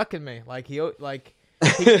boy's ducking me. Like he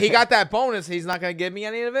got that bonus. He's not gonna give me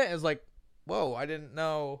any of it. It's like, whoa, I didn't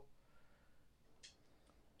know.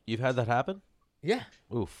 You've had that happen? Yeah.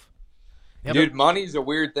 Oof. Yeah, Dude, money's a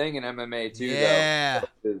weird thing in MMA too. Yeah.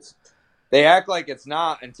 Though. They act like it's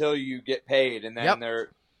not until you get paid, and then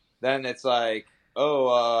then it's like, oh,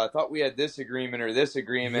 I thought we had this agreement or this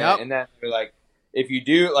agreement, and then they're like, if you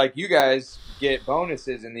do, like, you guys get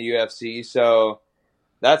bonuses in the UFC, so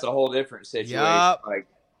that's a whole different situation. Like,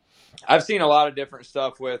 I've seen a lot of different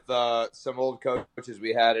stuff with some old coaches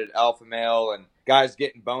we had at Alpha Male and guys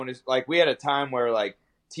getting bonus. Like, we had a time where, like,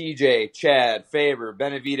 TJ, Chad, Faber,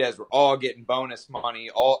 Benavidez were all getting bonus money,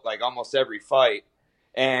 almost every fight.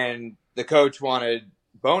 And the coach wanted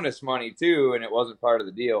bonus money, too, and it wasn't part of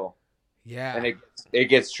the deal. Yeah. And it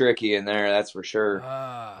gets tricky in there, that's for sure.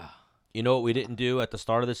 You know what we didn't do at the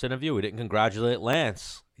start of this interview? We didn't congratulate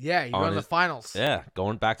Lance. Yeah, you won the finals. Yeah,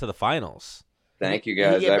 going back to the finals. Thank you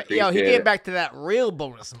guys. I appreciate he came back to that real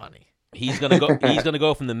bonus money. He's gonna go. He's gonna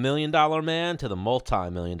go from the $1 million man to the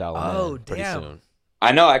multi-million-dollar man pretty soon.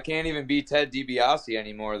 I know. I can't even be Ted DiBiase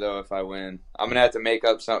anymore though. If I win, I'm gonna have to make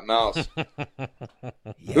up something else.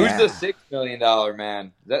 Who's the $6 million man?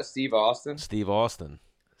 Is that Steve Austin? Steve Austin.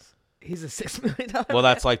 He's a $6 million. Well,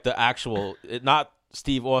 that's like the actual, not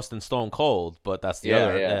Steve Austin Stone Cold, but that's the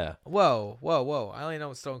other. Yeah. Whoa! I only know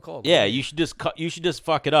what Stone Cold. Yeah, you should just You should just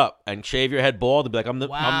fuck it up and shave your head bald and be like,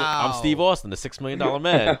 I'm Steve Austin, the $6 million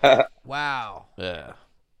man. Wow. Yeah.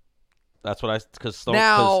 That's what because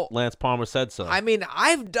Lance Palmer said so. I mean,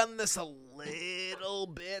 I've done this a little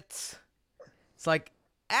bit. It's like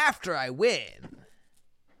after I win,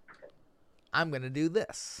 I'm gonna do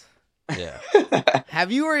this. Yeah.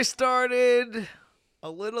 Have you already started a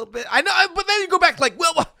little bit? I know, but then you go back like,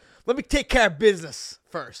 well, let me take care of business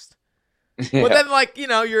first. Yeah. But then, like, you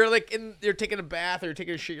know, you're like you're taking a bath or you're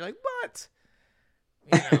taking a shit. You're like, what?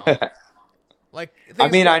 You know, like. I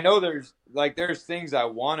mean, I know there's things I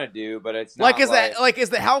want to do, but it's not like. Is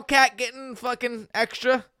the Hellcat getting fucking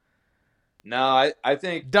extra? No, I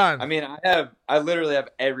think done. I mean, I literally have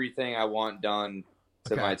everything I want done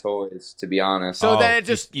to my toys, to be honest. So then it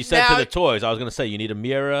just you said to the toys. I was gonna say you need a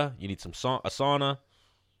mirror, you need a sauna.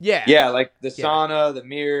 Yeah, like the sauna, the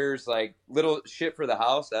mirrors, like little shit for the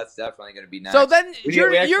house. That's definitely gonna be nice. So then you're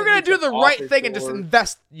gonna do the right thing and just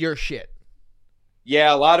invest your shit.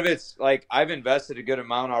 Yeah, a lot of it's like I've invested a good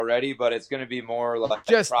amount already, but it's gonna be more like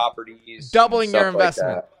just properties, doubling your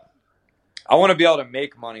investment. Like I want to be able to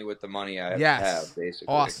make money with the money I have, basically.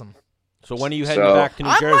 Awesome. So when are you heading back to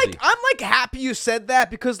New Jersey? I'm like happy you said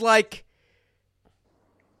that because like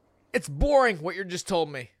it's boring what you just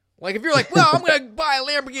told me. Like if you're like, well, I'm gonna buy a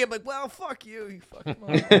Lamborghini, I'm like, well, fuck you, you fucking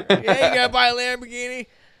motherfucker. Yeah, you gotta buy a Lamborghini,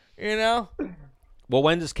 you know. Well,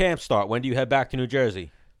 when does camp start? When do you head back to New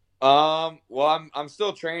Jersey? Well, I'm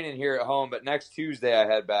still training here at home, but next Tuesday I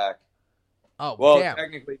head back. Oh, well, damn.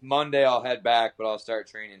 Technically Monday I'll head back, but I'll start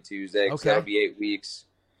training Tuesday because that'll be 8 weeks.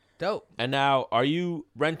 Dope. And now, are you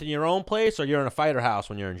renting your own place, or you're in a fighter house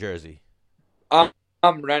when you're in Jersey?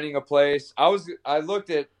 I'm renting a place. I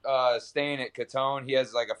looked at staying at Catone. He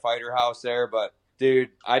has like a fighter house there, but dude,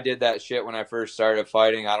 I did that shit when I first started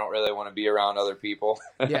fighting. I don't really want to be around other people.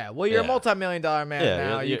 Yeah, well, you're a multi-million-dollar man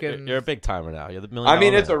now. You're a big timer now. You're the $1 million. I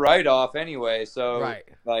mean, it's man. a write-off anyway, so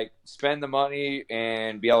like spend the money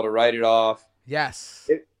and be able to write it off. Yes.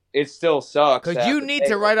 It still sucks because you need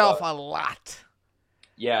to write off a lot.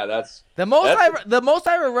 Yeah, that's the most. The most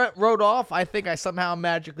I ever wrote off. I think I somehow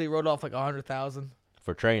magically wrote off like 100,000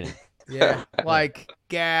 for training. Yeah, like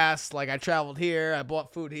gas. Like I traveled here. I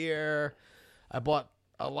bought food here. I bought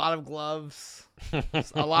a lot of gloves,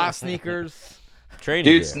 a lot of sneakers. Training,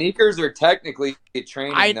 dude. Sneakers are technically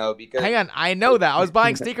training though. Because hang on, I know that I was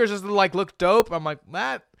buying sneakers just to like look dope. I'm like,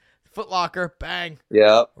 Matt, Foot Locker, bang.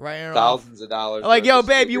 Yeah, right. Thousands of dollars. I'm like, yo,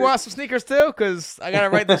 babe, you want some sneakers too? Because I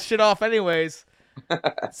gotta write this shit off anyways.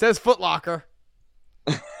 It says Foot Locker.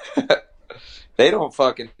 They don't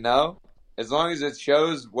fucking know. As long as it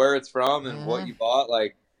shows where it's from and what you bought,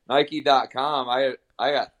 like Nike.com, I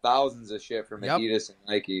got thousands of shit from Adidas and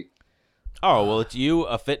Nike. Oh, well, it's you,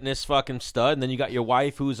 a fitness fucking stud, and then you got your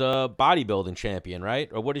wife who's a bodybuilding champion, right?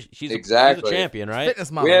 Or what is she? She's a champion, right?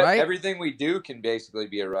 Fitness model, right? Everything we do can basically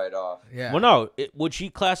be a write-off. Yeah. Well, no. Would she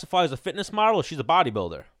classify as a fitness model or she's a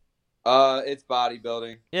bodybuilder? It's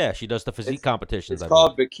bodybuilding. Yeah, she does the physique competitions. It's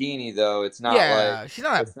called bikini though. It's not Yeah, like she's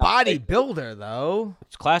not a it's not like- bodybuilder though.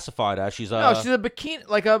 It's classified as she's No, she's a bikini,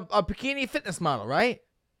 like a bikini fitness model, right?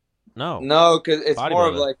 No, because it's more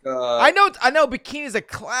of Bodybuilder. like I know bikini's a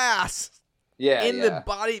class yeah, in yeah. the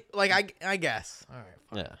body. Like I guess. All right.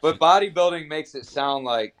 Yeah, But bodybuilding makes it sound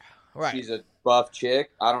like Right. she's a buff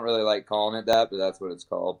chick. I don't really like calling it that, but that's what it's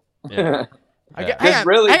called. Yeah. Hang Because on,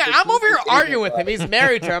 really, hang on. I'm bikini over here is arguing with him. He's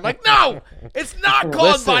married to her. I'm like, no, it's not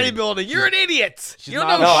called Listen, bodybuilding. You're an idiot. she's You don't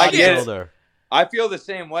not know No, I a shit. get it. bodybuilder. I feel the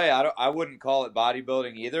same way. I wouldn't call it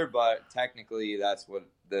bodybuilding either, but technically that's what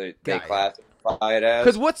they Got ya. classify it as.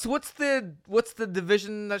 Because what's the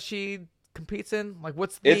division that she competes in? Like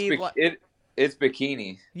what's the It's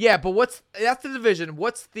bikini. yeah, but that's the division.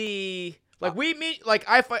 What's the like we meet like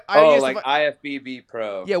I used Like to fight, IFBB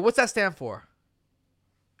Pro. yeah. What's that stand for?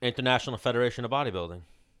 International Federation of Bodybuilding.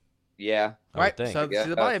 Yeah. I Right. would think. So Yeah.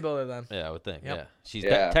 she's a bodybuilder then. Yeah, I would think. Yep. Yeah, she's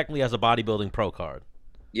Yeah. technically has a bodybuilding pro card.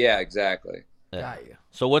 Yeah, exactly. Yeah. Got you.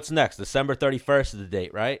 So what's next? December 31st is the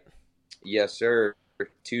date, right? Yes, sir.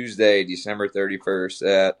 Tuesday, December 31st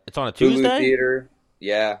at It's on a Hulu Tuesday. Theater.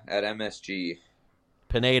 Yeah, at MSG.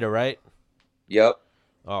 Pineda, right? Yep.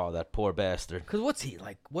 Oh, that poor bastard. Because what's he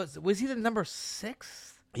like? Was he the number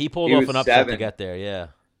 6? He pulled He off was an upset to 7. get there. Yeah.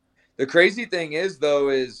 The crazy thing is, though,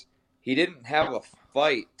 is he didn't have a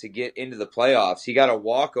fight to get into the playoffs. He got a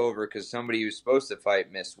walkover because somebody he was supposed to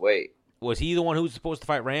fight missed weight. Was he the one who was supposed to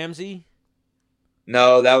fight Ramsey?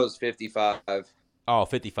 No, that was 55. Oh,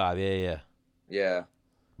 55. Yeah, yeah. Yeah.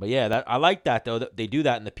 But yeah, that I like that though. They do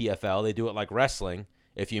that in the PFL. They do it like wrestling.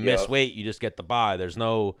 If you miss Yep. weight, you just get the bye. There's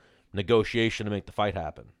no negotiation to make the fight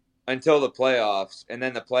happen. Until the playoffs, and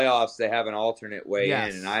then the playoffs they have an alternate way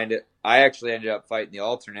Yes. in, and I actually ended up fighting the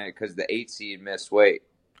alternate because the 8 seed missed weight.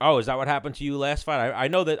 Oh, is that what happened to you last fight? I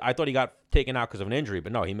know that I thought he got taken out because of an injury,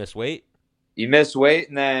 but no, he missed weight. You missed weight,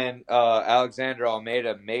 and then Alexander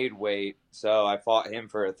Almeida made weight, so I fought him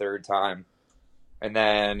for a third time, and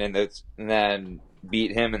then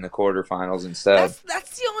beat him in the quarterfinals instead.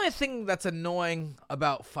 That's the only thing that's annoying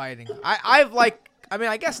about fighting.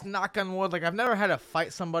 I guess knock on wood, like I've never had to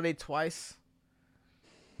fight somebody twice.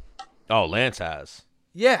 Oh, Lance has.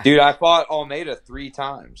 Yeah. Dude, I fought Almeida 3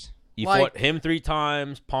 times. You Like- fought him 3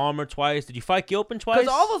 times, Palmer twice. Did you fight Gilpin twice?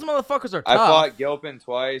 Because all those motherfuckers are tough. I fought Gilpin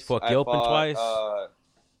twice. Fought I Gilpin twice?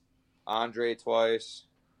 Andre twice.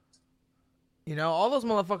 You know, all those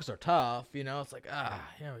motherfuckers are tough. You know, it's like,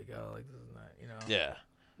 here we go. Like, this is not, you know. Yeah.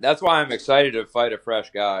 That's why I'm excited to fight a fresh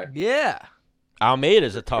guy. Yeah.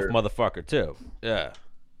 Almeida's a tough Sure. motherfucker too. Yeah.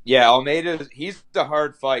 Yeah, Almeida, he's a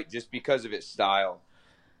hard fight just because of his style.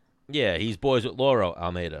 Yeah, he's boys with Lauro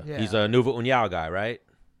Almeida. Yeah. He's a Nuva União guy, right?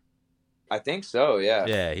 I think so, yeah.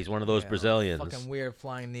 Yeah, he's one of those Yeah, Brazilians. Fucking weird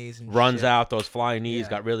flying knees and Runs shit. out those flying knees, Yeah.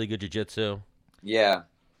 got really good jiu-jitsu. Yeah.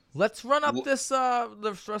 Let's run up Wh- this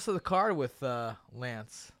the rest of the card with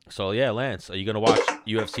Lance. So yeah, Lance, are you gonna watch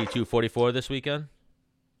UFC 244 this weekend?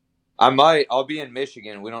 I might. I'll be in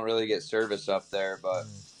Michigan. We don't really get service up there, but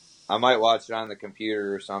I might watch it on the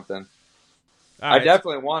computer or something. All I right.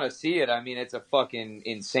 definitely want to see it. I mean, it's a fucking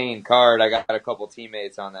insane card. I got a couple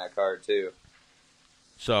teammates on that card, too.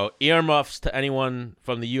 So earmuffs to anyone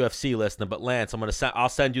from the UFC listening, but Lance, I'll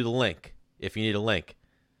send you the link if you need a link.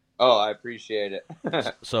 Oh, I appreciate it.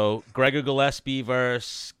 So Gregor Gillespie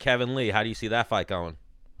versus Kevin Lee. How do you see that fight going?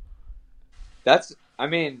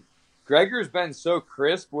 Gregor's been so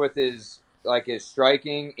crisp with his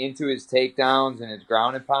striking into his takedowns and his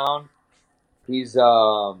ground and pound. He's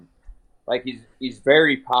he's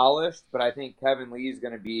very polished, but I think Kevin Lee is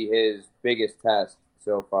going to be his biggest test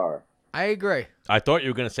so far. I agree. I thought you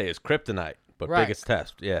were gonna say his kryptonite, but Right. biggest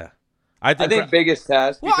test. Yeah, I think biggest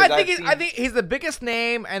test. Well, because I I've seen- think he's the biggest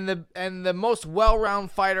name and the most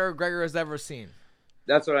well-rounded fighter Gregor has ever seen.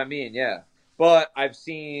 That's what I mean, yeah. But I've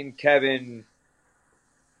seen Kevin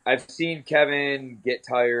get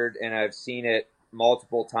tired, and I've seen it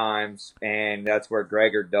multiple times, and that's where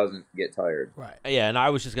Gregor doesn't get tired. Right. Yeah, and I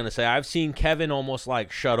was just gonna say I've seen Kevin almost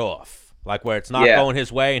like shut off, like where it's not Yeah. going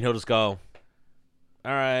his way, and he'll just go,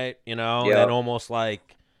 "All right," and Yep. then almost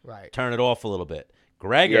like Right. turn it off a little bit.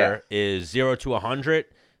 Gregor is 0 to 100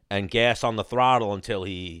 and gas on the throttle until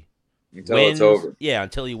he Until wins. it's over. Yeah,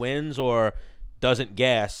 until he wins or doesn't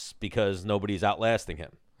gas because nobody's outlasting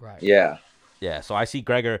him. Right. Yeah. Yeah, so I see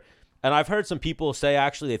Gregor, and I've heard some people say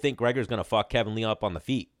actually they think Gregor's gonna fuck Kevin Lee up on the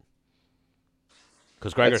feet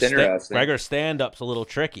because That's interesting. Gregor's stand-up's a little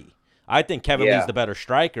tricky. I think Kevin Yeah. Lee's the better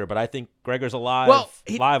striker, but I think Gregor's alive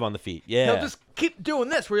live on the feet. Yeah, He'll just keep doing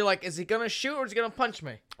this where you're like, is he going to shoot or is he going to punch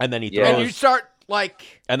me? and then he Yeah. throws. And you start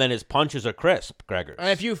like. And then his punches are crisp, Gregor's. And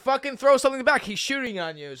if you fucking throw something back, he's shooting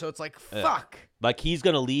on you. So it's like, fuck. Like, he's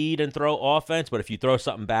going to lead and throw offense, but if you throw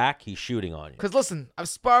something back, he's shooting on you. Because, listen, I've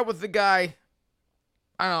sparred with the guy,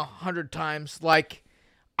 I don't know, 100 times. Like,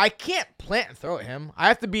 I can't plant and throw at him. I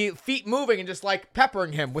have to be feet moving and just, like,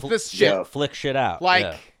 peppering him with this shit. Yeah. Flick shit out.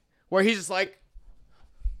 Like, where he's just like,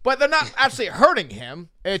 but they're not actually hurting him.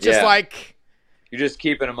 It's just like. You're just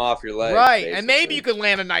keeping him off your legs. Right. Basically. And maybe you could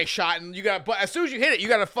land a nice shot, and but as soon as you hit it, you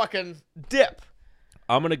got to fucking dip.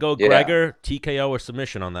 I'm going to go Gregor, TKO, or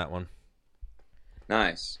submission on that one.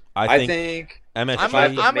 Nice. I think I'm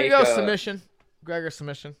MSG. going to go submission. Gregor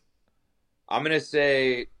submission. I'm gonna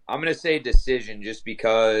say decision just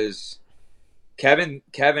because Kevin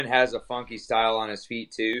has a funky style on his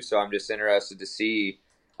feet too, so I'm just interested to see.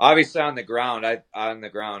 Obviously on the ground,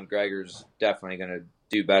 Gregor's definitely gonna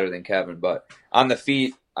do better than Kevin, but on the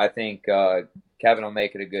feet, I think Kevin will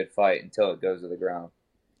make it a good fight until it goes to the ground.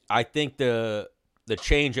 I think the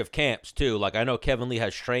change of camps too. Like, I know Kevin Lee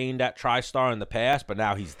has trained at TriStar in the past, but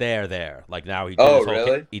now he's there. Like, now he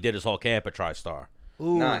did he did his whole camp at TriStar.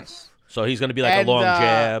 Ooh. Nice. So he's going to be like a long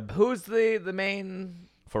jab. Who's the main?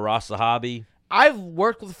 Faraz Sahabi. I've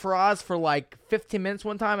worked with Faraz for like 15 minutes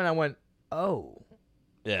one time, and I went, oh.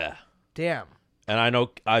 Yeah. Damn. And I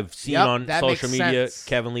know I've seen on social media, sense.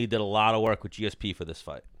 Kevin Lee did a lot of work with GSP for this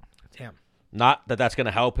fight. Damn. Not that that's going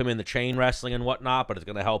to help him in the chain wrestling and whatnot, but it's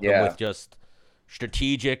going to help him with just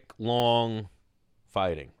strategic, long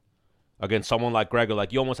fighting. Against someone like Gregor,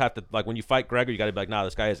 like, you almost have to, like, when you fight Gregor, you got to be like, nah,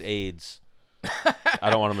 this guy has AIDS.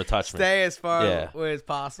 I don't want him to touch me. Stay as far away as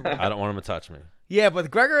possible. I don't want him to touch me. Yeah,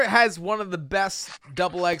 but Gregor has one of the best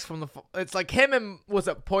double legs from the. It's like him and was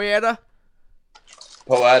it Poeta?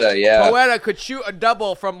 Poeta, yeah. Poeta could shoot a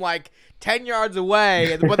double from like 10 yards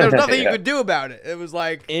away, but there's nothing you could do about it. It was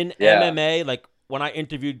like in MMA, like when I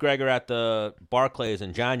interviewed Gregor at the Barclays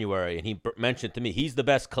in January, and he mentioned to me he's the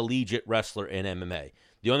best collegiate wrestler in MMA.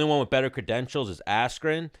 The only one with better credentials is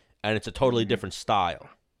Askren, and it's a totally different style.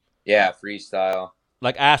 Yeah, freestyle.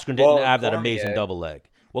 Like, Askren didn't have that amazing double leg.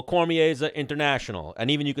 Well, Cormier's international,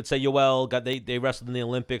 and even you could say Yoel they wrestled in the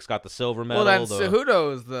Olympics, got the silver medal. Well, then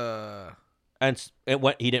Cejudo's the. And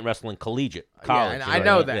he didn't wrestle in collegiate college. Yeah, I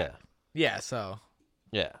know that. Yeah, so.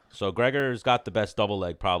 Yeah, so Gregor's got the best double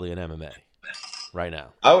leg probably in MMA right now.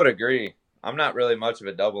 I would agree. I'm not really much of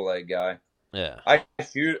a double leg guy. Yeah. I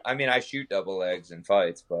shoot double legs in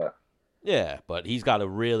fights, but. Yeah, but he's got a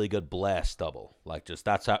really good blast double. Like, just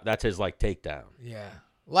that's his like takedown. Yeah,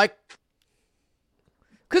 like,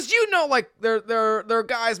 cause like there are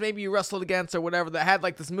guys maybe you wrestled against or whatever that had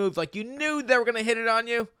like this move, like you knew they were gonna hit it on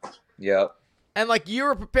you. Yep. And like you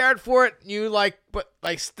were prepared for it, but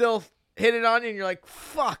still hit it on you, and you're like,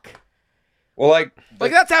 fuck. Well, like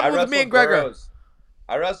that's happened with me and Gregor.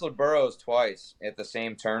 I wrestled Burroughs twice at the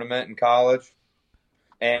same tournament in college.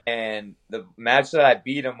 And the match that I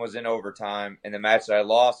beat him was in overtime, and the match that I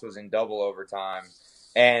lost was in double overtime.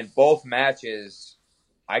 And both matches,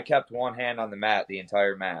 I kept one hand on the mat the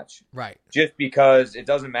entire match. Right. Just because it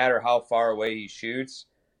doesn't matter how far away he shoots,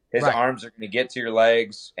 his arms are going to get to your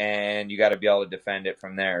legs, and you got to be able to defend it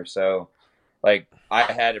from there. So, like, I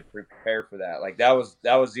had to prepare for that. Like, that was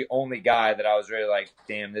the only guy that I was really like,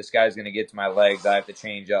 damn, this guy's going to get to my legs. I have to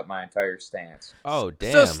change up my entire stance. Oh,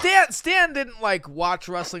 damn. So Stan didn't, like, watch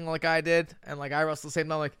wrestling like I did, and, like, I wrestled the same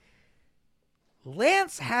time. Like,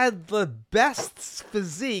 Lance had the best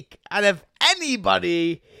physique out of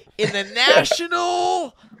anybody in the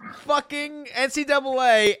national fucking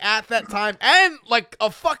NCAA at that time, and, like,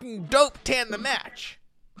 a fucking dope tan the match.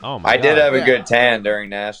 Oh my I God. did have a good tan during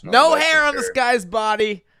nationals. No hair on this guy's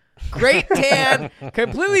body. Great tan.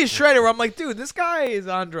 Completely shredded. Where I'm like, dude, this guy is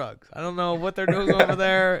on drugs. I don't know what they're doing over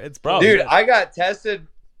there. It's bullshit. Dude, I got tested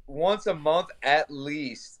once a month at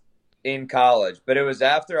least in college, but it was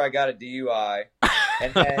after I got a DUI.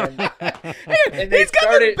 And then he's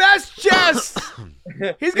got the best chest.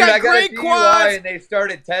 He's got great quads. And they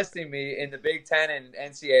started testing me in the Big Ten and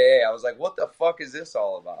NCAA. I was like, what the fuck is this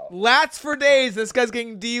all about? Lats for days. This guy's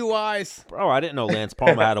getting DUIs. Bro, I didn't know Lance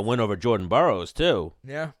Palmer had a win over Jordan Burroughs, too.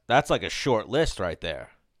 Yeah. That's like a short list right there.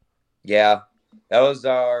 Yeah. That was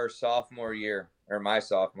our sophomore year, or my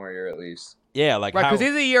sophomore year at least. Yeah, like right, because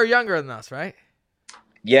he's a year younger than us, right?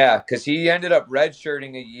 Yeah, because he ended up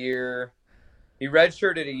redshirting a year. He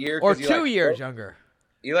redshirted a year. Or 2 years younger.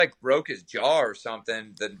 He like broke his jaw or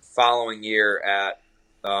something the following year at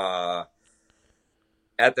the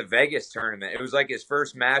Vegas tournament. It was like his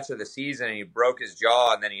first match of the season, and he broke his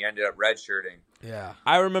jaw, and then he ended up redshirting. Yeah.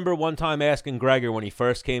 I remember one time asking Gregor when he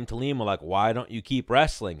first came to Lima, like, why don't you keep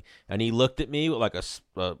wrestling? And he looked at me with like a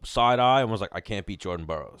side eye and was like, I can't beat Jordan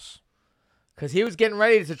Burroughs. Because he was getting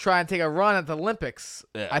ready to try and take a run at the Olympics.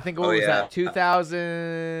 Yeah. I think what was that,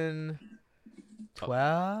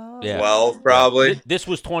 2012? Yeah. 12 probably. This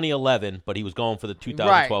was 2011, but he was going for the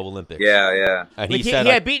 2012 Olympics. Yeah. And Like he said,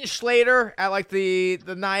 he had beaten Schlater at like the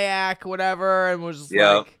Nyack, whatever, and was just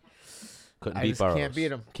Yeah. like, couldn't I beat just Burroughs. can't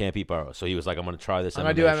beat him. Can't beat Burroughs. So he was like, I'm going to try this I'm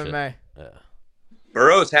MMA going to do shit. MMA. Yeah.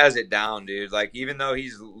 Burroughs has it down, dude. Like, even though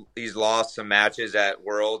he's lost some matches at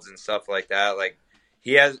Worlds and stuff like that, like,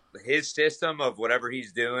 he has his system of whatever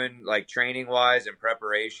he's doing, like, training-wise and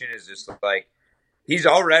preparation is just, like, he's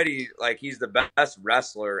already, like, he's the best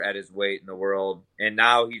wrestler at his weight in the world. And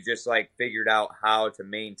now he's just, like, figured out how to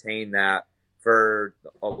maintain that for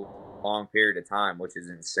a long period of time, which is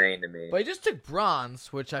insane to me. But he just took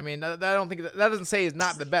bronze, which, I mean, I don't think that doesn't say he's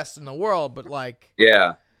not the best in the world, but like.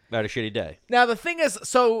 Yeah. Had a shitty day. Now, the thing is,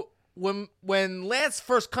 so when Lance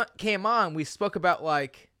first came on, we spoke about,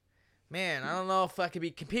 like, man, I don't know if I could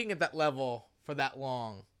be competing at that level for that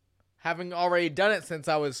long. Having already done it since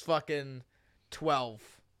I was fucking 12.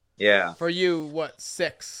 Yeah. For you, what,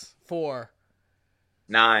 6, 4,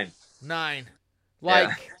 9. 9.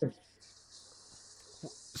 Like,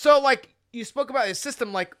 so, like, you spoke about his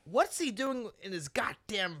system. Like, what's he doing in his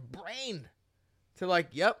goddamn brain to, like,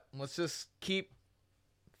 yep, let's just keep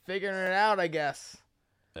figuring it out, I guess.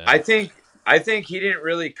 Yeah. I think he didn't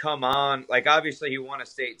really come on. Like, obviously, he won a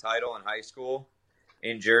state title in high school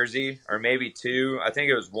in Jersey, or maybe 2. I think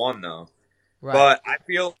it was 1, though. Right. But I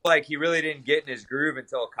feel like he really didn't get in his groove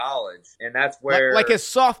until college, and that's where, like his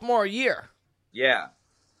sophomore year. yeah,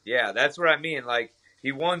 that's what I mean. Like,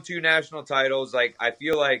 he won 2 national titles. Like, I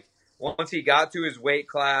feel like once he got to his weight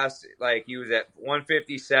class, like, he was at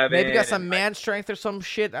 157. Maybe got some and, man strength or some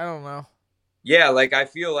shit. I don't know. Yeah, like, I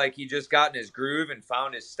feel like he just got in his groove and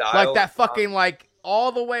found his style. Like that fucking, like,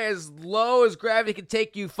 all the way as low as gravity could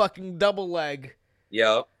take you, fucking double leg.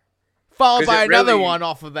 Yep. Followed 'Cause by it another really- one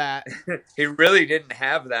off of that. He really didn't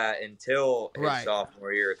have that until his Right.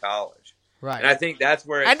 sophomore year of college. Right. And I think that's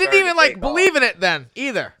where it And didn't started even, to like, take believe off. in it then,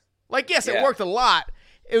 either. Like, yes, it Yeah. worked a lot.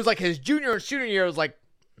 It was like his junior and senior year was like,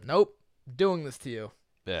 nope, doing this to you.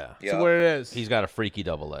 Yeah. Yeah. So what it is. He's got a freaky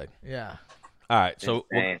double leg. Yeah. All right, so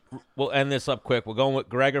Insane. we'll end this up quick. We're going with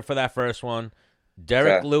Gregor for that first one.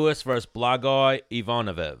 Derek Okay. Lewis versus Blagoy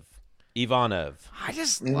Ivanov. I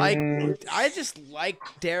just like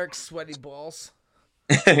Derek's sweaty balls.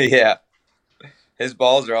 Yeah. His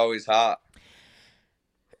balls are always hot.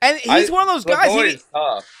 And he's one of those guys. Boy is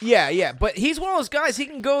tough. Yeah, but he's one of those guys. He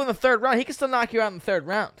can go in the third round. He can still knock you out in the third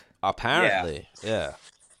round. Apparently, yeah.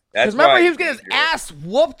 That's Because remember, why he he's was getting his dangerous. ass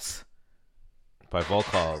whooped, By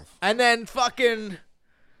Volkov. and then fucking.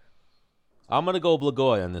 I'm gonna go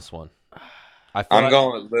Blagoy on this one. I feel I'm like,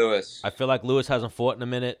 going with Lewis. I feel like Lewis hasn't fought in a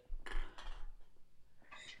minute.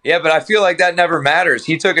 Yeah, but I feel like that never matters.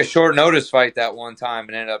 He took a short notice fight that one time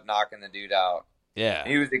and ended up knocking the dude out. Yeah,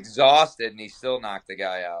 He was exhausted and he still knocked the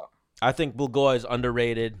guy out. I think Blagoy is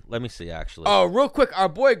underrated. Let me see, actually. Oh, real quick, our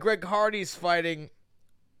boy Greg Hardy's fighting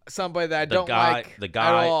somebody that I don't like the at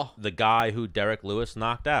all. guy who Derek Lewis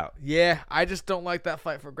knocked out. Yeah, I just don't like that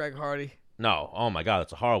fight for Greg Hardy. No, oh my God,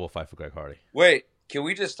 that's a horrible fight for Greg Hardy. Wait, can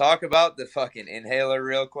we just talk about the fucking inhaler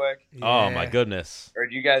real quick? Oh my Yeah. goodness, Or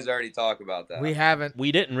did you guys already talk about that? We haven't.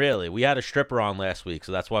 we didn't really. We had a stripper on last week,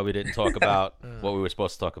 so that's why we didn't talk about what we were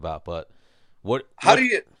supposed to talk about. But How do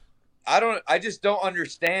you? I just don't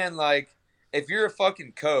understand. Like, if you're a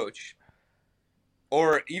fucking coach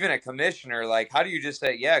or even a commissioner, like, how do you just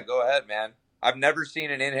say, yeah, go ahead, man? I've never seen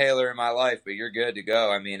an inhaler in my life, but you're good to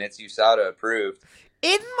go. I mean, it's USADA approved.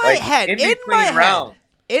 In my head, in in between my rounds.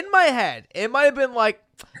 head, in my head, it might have been like,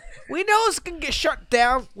 we know this can get shut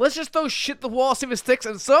down. Let's just throw shit at the wall, see if it sticks.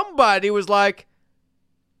 And somebody was like,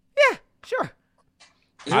 yeah, sure.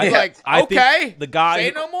 I, Yeah. Like, I think okay, the guy,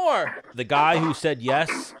 say no more. the guy who said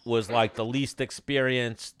yes was like the least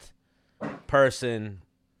experienced person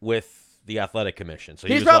with the athletic commission. So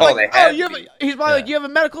he He's was probably like, they like, had you to have, be. he's probably like, Yeah. you have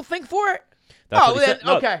a medical thing for it? that's Oh, what he then, said.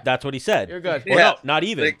 No, okay. that's what he said. You're good. Well, Yeah. no, not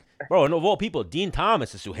even. Like- Bro, and of all people, Dean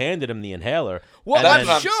Thomas is who handed him the inhaler. Well, And That's I'm then-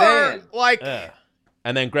 what I'm sure, saying. like,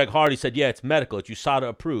 And then Greg Hardy said, yeah, it's medical. It's USADA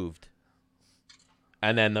approved.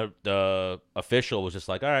 And then the official was just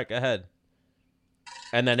like, all right, go ahead.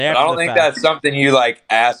 And then But after I don't the think fact, that's something you, like,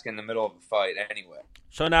 ask in the middle of a fight anyway.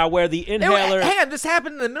 so now where the inhaler, hang on, this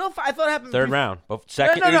happened in the middle. I thought it happened third bef- round, but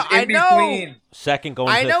second, No, It was I in know. between. second going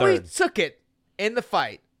I to know the he third. took it in the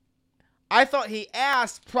fight. I thought he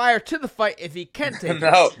asked prior to the fight if he can take it.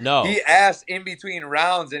 No. No. He asked in between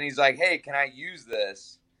rounds, and he's like, hey, can I use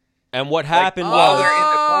this? And what happened while was they're in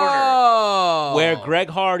the corner. Oh. where Greg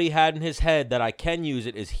Hardy had in his head that I can use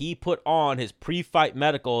it is he put on his pre-fight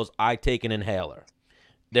medicals, I take an inhaler.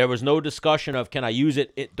 there was no discussion of can I use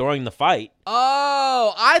it during the fight.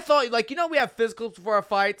 Oh, I thought we have physicals before our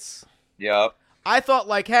fights. Yep. I thought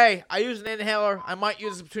hey, I use an inhaler. I might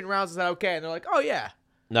use it between rounds. Is that okay? And they're like, oh yeah.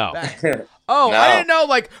 No. Oh, No. I didn't know.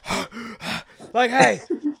 Hey,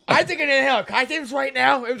 I take an inhaler. Can I take this right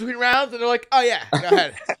now in between rounds? And they're like, oh yeah, go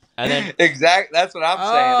ahead. And then Exactly. That's what I'm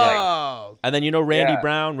saying. Like, Oh, and then Randy Yeah.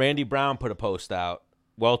 Brown. Randy Brown put a post out,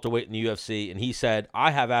 welterweight in the UFC, and he said,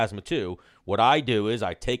 "I have asthma too. What I do is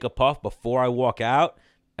I take a puff before I walk out,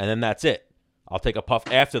 and then that's it. I'll take a puff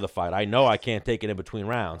after the fight. I know I can't take it in between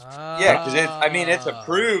rounds. yeah, because it's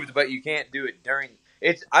approved, but you can't do it during.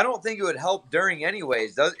 I don't think it would help during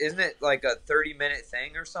anyways. Isn't it like a 30-minute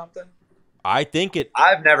thing or something? I think it.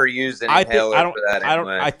 I've never used an inhaler for that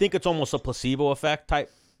anyway. I think it's almost a placebo effect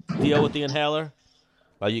type deal with the inhaler.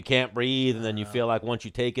 Like you can't breathe, and then you feel like once you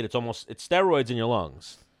take it, it's steroids in your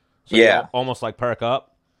lungs. So Yeah. you almost like perk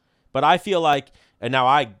up. But I feel like, and now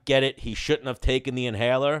I get it, he shouldn't have taken the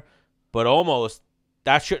inhaler, but almost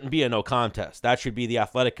that shouldn't be a no contest. That should be the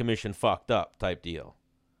athletic commission fucked up type deal.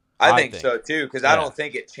 I think so too, because I Yeah. don't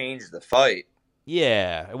think it changed the fight.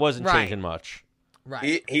 Yeah, it wasn't Right. changing much.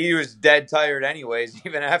 right. He was dead tired anyways,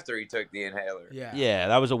 even after he took the inhaler. Yeah. Yeah,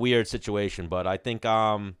 that was a weird situation, but I think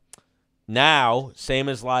now same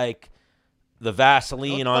as like the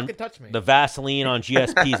Vaseline Don't on fucking touch me. the Vaseline on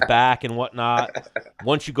GSP's back and whatnot.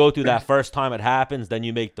 Once you go through that first time it happens, then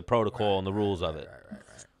you make the protocol and the rules of it. Right.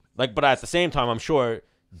 Like, but at the same time, I'm sure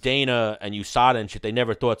Dana and USADA and shit, they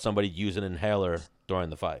never thought somebody'd use an inhaler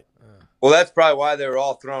during the fight. Well, that's probably why they were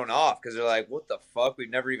all thrown off, because they're like, what the fuck?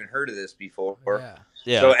 We've never even heard of this before. Yeah.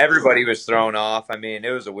 Yeah, So everybody was thrown off. I mean,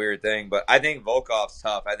 it was a weird thing, but I think Volkov's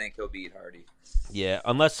tough. I think he'll beat Hardy. yeah.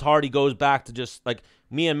 Unless Hardy goes back to just like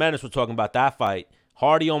me and Menace were talking about that fight.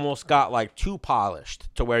 Hardy almost got like too polished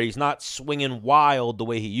to where he's not swinging wild the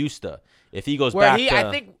way he used to. If he goes back to,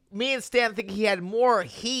 I think me and Stan think he had more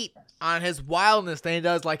heat on his wildness than he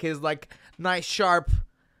does like his nice sharp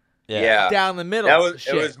Yeah. down the middle. It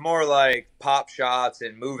shit. was more like pop shots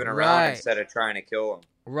and moving around Right. instead of trying to kill him.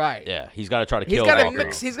 right. yeah, he's got to try to He's kill. got to Volkov.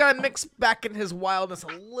 mix. He's got to mix back in his wildness a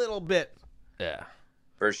little bit Yeah,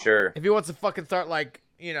 For sure. if he wants to fucking start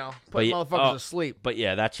putting motherfuckers to sleep. but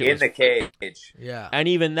yeah, that shit In was the cage. Yeah. And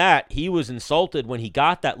even that, he was insulted when he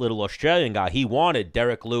got that little Australian guy. He wanted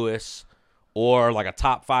Derek Lewis or like a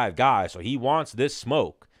top 5 guy. So he wants this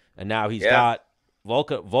smoke. And now he's got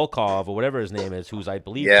Volkov or whatever his name is, who's I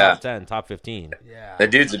believe top 10, top 15. Yeah. The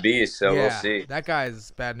dude's a beast, so yeah. we'll see. That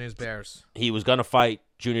guy's bad news bears. He was going to fight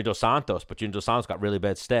Junior Dos Santos, but Junior Dos Santos got really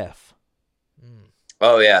bad staff.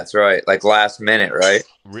 Oh, yeah, that's right. Like last minute, right?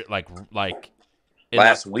 Like in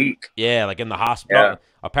Last week. Yeah, like in the hospital. Yeah.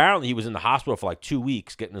 Apparently he was in the hospital for like 2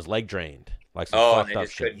 weeks getting his leg drained. Like some Oh, and fucked they up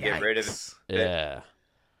just shit. couldn't get rid of it. Yikes. Yeah.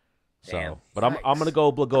 So, Damn. but I'm Yikes. gonna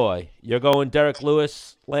go Blagoy. You're going Derek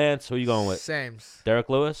Lewis, Lance. Who are you going with? Sames. Derek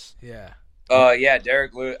Lewis? Yeah. Yeah,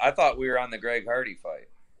 Derek Lewis. I thought we were on the Greg Hardy fight.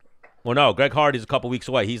 Well, no. Greg Hardy's a couple weeks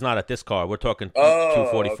away. He's not at this card. We're talking Oh,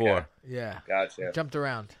 244. okay. Yeah. Gotcha. Jumped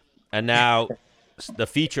around. And now the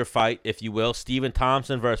feature fight, if you will, Stephen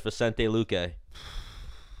Thompson versus Vicente Luque.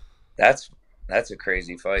 That's a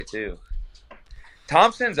crazy fight too.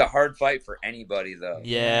 Thompson's a hard fight for anybody though.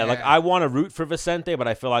 Yeah, like Yeah. I want to root for Vicente, but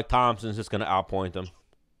I feel like Thompson's just gonna outpoint him.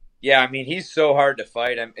 Yeah, I mean he's so hard to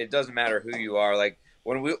fight. It doesn't matter who you are. Like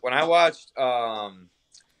when I watched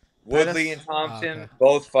Woodley Pettis? and Thompson Oh, okay.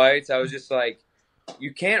 both fights, I was just like,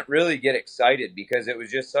 you can't really get excited because it was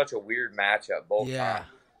just such a weird matchup both Yeah. times.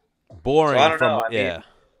 Boring So I don't from know. I mean, yeah.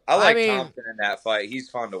 I like I mean- Thompson in that fight. He's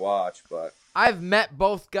fun to watch, but I've met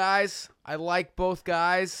both guys. I like both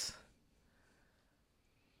guys.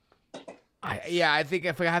 I think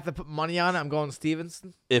if I have to put money on it, I'm going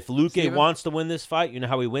Stevenson. If Luque Steven? wants to win this fight, you know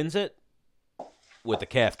how he wins it? With a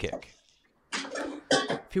calf kick.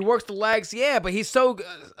 If he works the legs, yeah, but he's so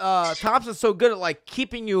Thompson's so good at like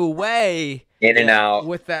keeping you away in and out.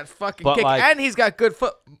 with that fucking But, kick, like- and he's got good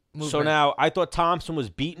foot movement. So now I thought Thompson was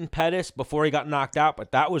beating Pettis before he got knocked out,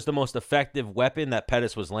 but that was the most effective weapon that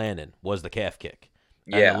Pettis was landing was the calf kick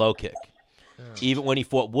and Yeah. the low kick. Even when he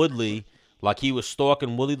fought Woodley, like he was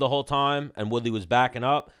stalking Woodley the whole time and Woodley was backing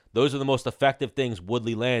up. Those are the most effective things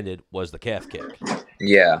Woodley landed was the calf kick.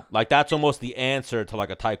 Yeah, Like that's almost the answer to like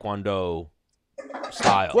a Taekwondo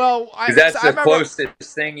style. well, because that's I the remember,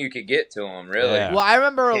 closest thing you could get to him, really. Yeah. Well, I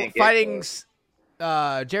remember Can't get fighting close.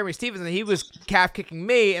 Jeremy Stevens, and he was calf kicking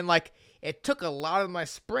me, and like it took a lot of my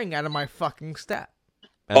spring out of my fucking step.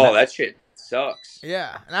 And Oh, that shit sucks.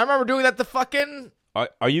 Yeah, and I remember doing that to fucking.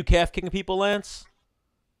 are you calf kicking people, Lance?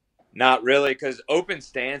 Not really, because open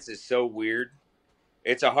stance is so weird.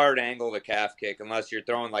 it's a hard angle to calf kick unless you're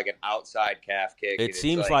throwing like an outside calf kick. It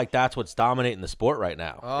seems like that's what's dominating the sport right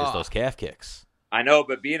now is those calf kicks. I know,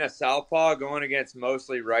 but being a southpaw going against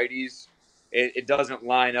mostly righties, it doesn't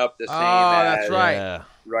line up the same that's as right.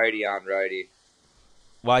 righty on righty.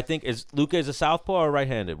 Well, I think Luka is a southpaw or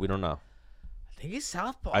right-handed? We don't know. I think he's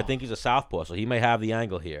southpaw. I think he's a southpaw, so he may have the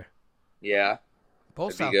angle here. Yeah.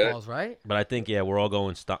 both That'd be good. southpaws, right? But I think we're all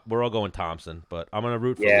going Thompson. But I'm gonna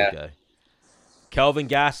root for Yeah. Luka. Kelvin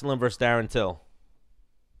Gastelum versus Darren Till.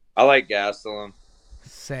 I like Gastelum.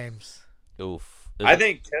 Sames. Oof. I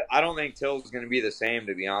don't think Till's going to be the same,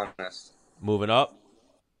 to be honest. Moving up.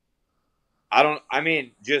 I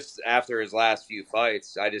mean, just after his last few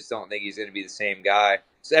fights, I just don't think he's going to be the same guy.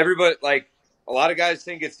 So everybody, like, a lot of guys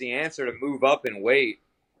think it's the answer to move up in weight.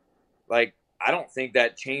 Like, I don't think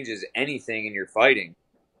that changes anything in your fighting.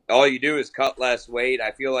 All you do is cut less weight.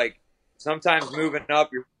 I feel like sometimes moving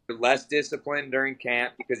up, you're less disciplined during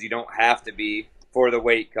camp because you don't have to be for the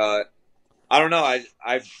weight cut. I don't know.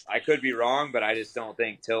 I could be wrong, but I just don't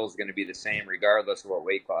think Till's going to be the same regardless of what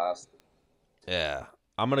weight class. Yeah.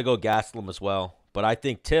 I'm going to go Gastelum as well. But I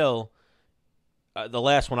think Till, the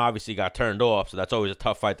last one obviously got turned off, so that's always a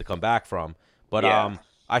tough fight to come back from. But Yeah.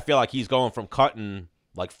 I feel like he's going from cutting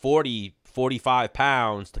like 40, 45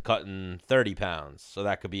 pounds to cutting 30 pounds. So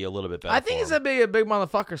that could be a little bit better. I think he's going to be a big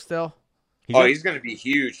motherfucker still. He's going to be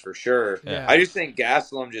huge for sure. Yeah. I just think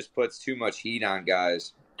Gastelum just puts too much heat on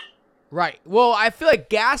guys. Right. Well, I feel like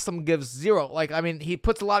Gastelum gives zero. Like, I mean, he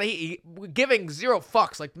puts a lot of heat. Giving zero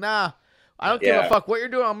fucks. Like, nah, I don't give a fuck what you're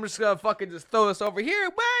doing. I'm just going to fucking just throw this over here.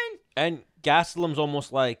 Bang. And Gastelum's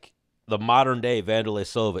almost like the modern day Vanderlei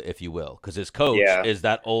Silva, if you will, because his coach is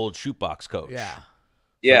that old shootbox coach. Yeah.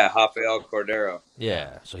 Yeah, Rafael Cordero.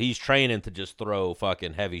 Yeah. So he's training to just throw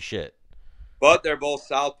fucking heavy shit. But they're both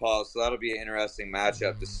southpaws, so that'll be an interesting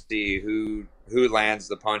matchup to see who lands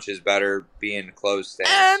the punches better being close stance.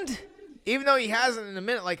 And even though he hasn't in a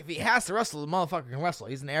minute, like, if he has to wrestle, the motherfucker can wrestle.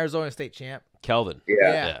 He's an Arizona State champ. Kelvin.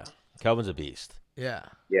 Yeah. Kelvin's a beast. Yeah.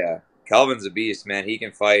 Yeah. Kelvin's a beast, man. He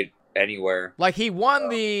can fight anywhere. Like, he won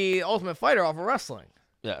the Ultimate Fighter off of wrestling.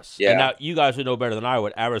 Yes. Yeah. And now you guys would know better than I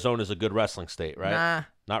would. Arizona's a good wrestling state, right? Nah.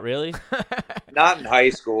 Not really? Not in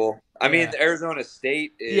high school. I mean, Yeah. Arizona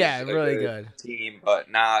State is a really good team, but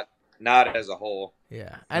not as a whole.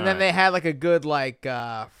 Yeah. And then they had, like, a good, like,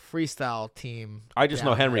 freestyle team. I just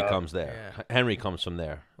know down Henry there. comes there. Yeah. Henry comes from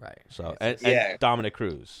there. Right. So It's- and Dominic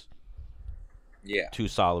Cruz. Yeah. Two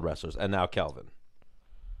solid wrestlers. And now Kelvin.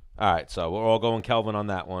 All right, so we're all going Kelvin on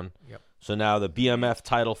that one. Yep. So now the BMF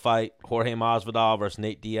title fight, Jorge Masvidal versus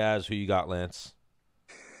Nate Diaz. Who you got, Lance?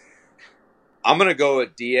 I'm going to go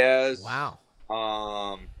with Diaz.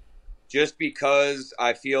 Wow. Just because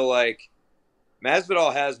I feel like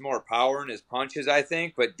Masvidal has more power in his punches, I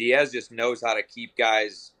think, but Diaz just knows how to keep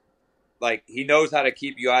guys, like, he knows how to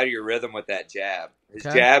keep you out of your rhythm with that jab. His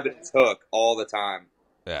jab and his hook all the time.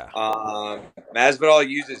 Yeah. Masvidal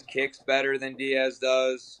uses kicks better than Diaz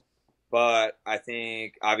does, but I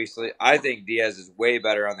think Diaz is way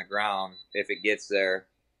better on the ground if it gets there.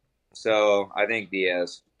 So I think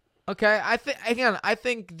Diaz. Okay. I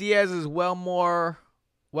think Diaz is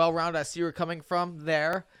well-rounded. I see where you're coming from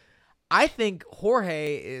there. I think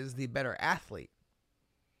Jorge is the better athlete.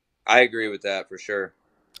 I agree with that for sure.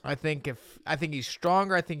 I think he's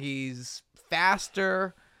stronger. I think he's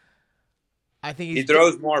faster. I think He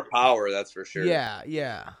throws more power, that's for sure. Yeah,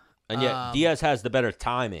 yeah. And yet Diaz has the better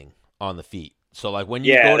timing on the feet. So like when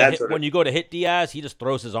Yeah, you go to hit Diaz, he just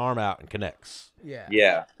throws his arm out and connects. Yeah.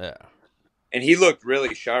 Yeah. Yeah. And he looked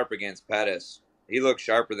really sharp against Pettis. He looked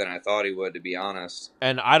sharper than I thought he would, to be honest.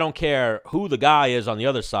 And I don't care who the guy is on the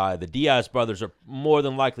other side. The Diaz brothers are more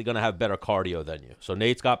than likely going to have better cardio than you. So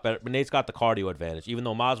Nate's got the cardio advantage, even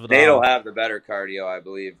though Masvidal. Nate'll have the better cardio, I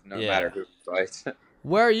believe, no matter who fights.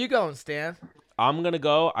 Where are you going, Stan? I'm going to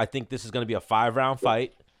go. I think this is going to be a 5-round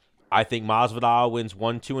fight. I think Masvidal wins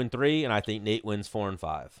 1, 2, and 3, and I think Nate wins 4 and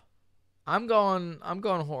 5. I'm going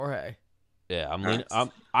Jorge. Yeah, I'm leaning.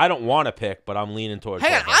 I don't want to pick, but I'm leaning towards.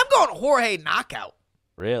 Hang on, Jorge. I'm going Jorge knockout.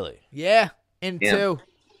 Really? Yeah, in 2.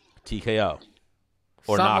 TKO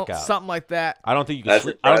or something, knockout, something like that. I don't think you could. That's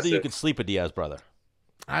I don't think you impressive. could sleep a Diaz brother.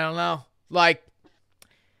 I don't know. Like,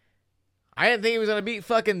 I didn't think he was gonna beat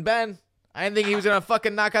fucking Ben. I didn't think he was gonna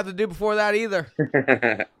fucking knock out the dude before that either.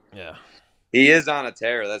 Yeah. He is on a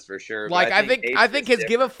tear, that's for sure. but Like, I think Nate's his different.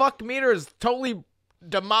 give a fuck meter is totally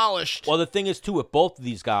demolished. Well, the thing is too with both of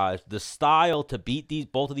these guys, the style to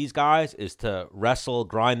beat both of these guys is to wrestle,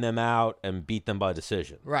 grind them out, and beat them by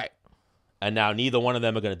decision. Right. And now neither one of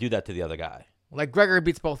them are going to do that to the other guy. Like Gregory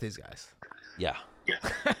beats both these guys. Yeah.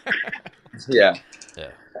 Yeah.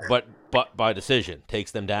 Yeah. but by decision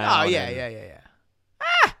takes them down. Oh yeah, and- yeah.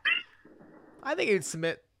 I think he'd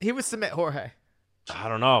submit. He would submit Jorge. I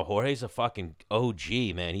don't know. Jorge's a fucking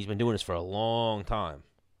OG, man. He's been doing this for a long time.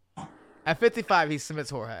 At 55, he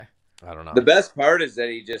submits Jorge. I don't know. The best part is that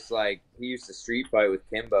he used to street fight with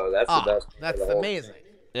Kimbo. That's the best. Part That's of the whole amazing. thing.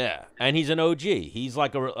 Yeah, and he's an OG. He's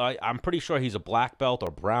like I'm pretty sure he's a black belt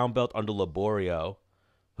or brown belt under Laborio,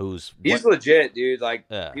 who's He's legit, dude. Like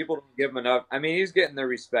Yeah. people don't give him enough. I mean, he's getting the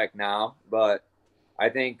respect now, but I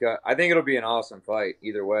think it'll be an awesome fight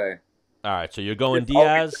either way. all right. So you're going It's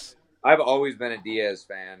always- Diaz. I've always been a Diaz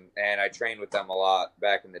fan, and I trained with them a lot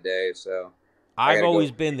back in the day. So I've gotta go. always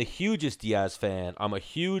been the hugest Diaz fan. I'm a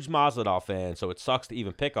huge Masvidal fan, so it sucks to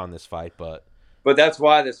even pick on this fight, but that's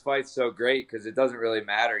why this fight's so great because it doesn't really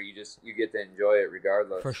matter. You get to enjoy it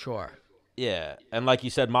regardless. For sure. yeah. And like you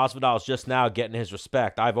said, Masvidal's just now getting his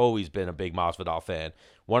respect. I've always been a big Masvidal fan.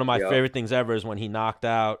 One of my Yeah. favorite things ever is when he knocked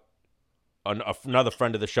out another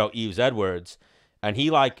friend of the show, Yves Edwards, and he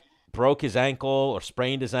like broke his ankle or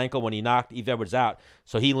sprained his ankle when he knocked Yves Edwards out.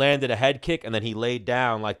 So he landed a head kick and then he laid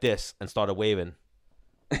down like this and started waving.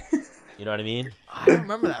 You know what I mean? I don't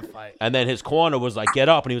remember that fight. And then his corner was like, "Get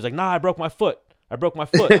up," and he was like, "Nah, I broke my foot. I broke my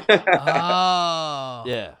foot." Oh.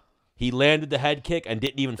 Yeah. He landed the head kick and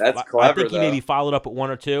didn't even. That's I clever, think he though. maybe followed up at 1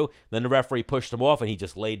 or 2. Then the referee pushed him off, and he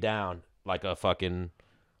just laid down like a fucking,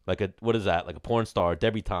 what is that? Like a porn star,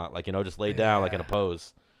 debutante, just laid down like in a Yeah.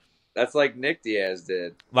 pose, That's like Nick Diaz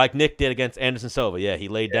did. like Nick did against Anderson Silva. Yeah, he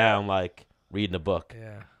laid Yeah. down like reading a book.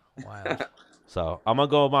 Yeah. Wild. So I'm gonna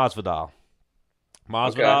go with Masvidal.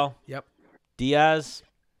 Masvidal, Yep. Diaz.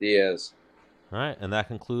 Diaz. All right, and that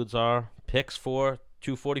concludes our picks for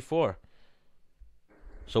 244.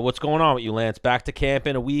 So what's going on with you, Lance? Back to camp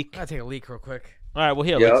in a week. I gotta take a leak real quick. All right, well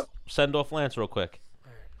here, Yep. let's send off Lance real quick.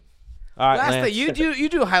 All right, Last Lance. thing, you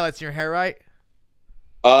do highlights in your hair, right?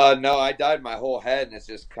 No, I dyed my whole head and it's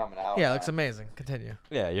just coming out. Yeah, it now. looks amazing. Continue.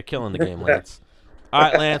 Yeah, you're killing the game, Lance. All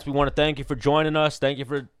right, Lance, we want to thank you for joining us. Thank you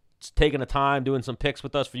for taking the time, doing some picks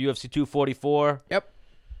with us for UFC 244.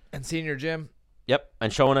 And seeing your gym. Yep,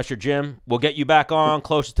 and showing us your gym. We'll get you back on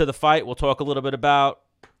closer to the fight. We'll talk a little bit about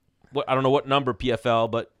I don't know what number PFL,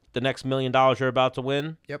 but the next $1 million you're about to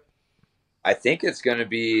win. I think it's going to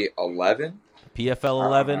be 11. PFL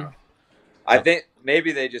 11. I think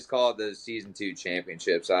maybe they just call it the Season 2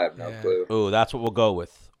 Championships. I have no Yeah. clue. Ooh, that's what we'll go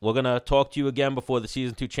with. We're going to talk to you again before the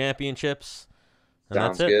Season 2 Championships. And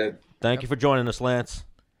Sounds that's it. good. Thank you for joining us, Lance.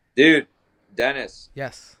 Dude, Dennis,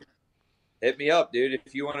 Yes. hit me up, dude.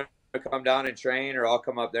 If you want to come down and train, or I'll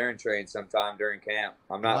come up there and train sometime during camp.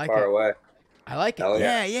 I'm not like far it. away. I like it. Hell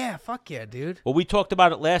Yeah, yeah. yeah. Fuck yeah, dude. Well, we talked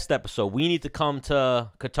about it last episode. We need to come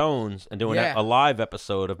to Catone's and do Yeah. a live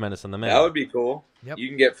episode of Menace and the Man. That would be cool. Yep. You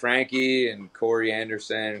can get Frankie and Corey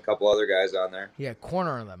Anderson and a couple other guys on there. Yeah,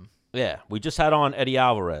 corner them. Yeah, we just had on Eddie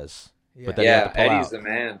Alvarez. Yeah. But then you have Yeah, to pull Eddie's out. the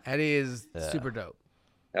man. Eddie is Yeah. super dope.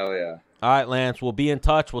 Hell yeah. All right, Lance, we'll be in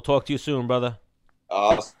touch. We'll talk to you soon, brother.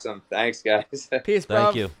 Awesome. Thanks, guys. Peace,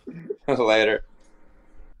 bro. Thank you. Later.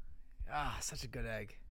 Ah, such a good egg.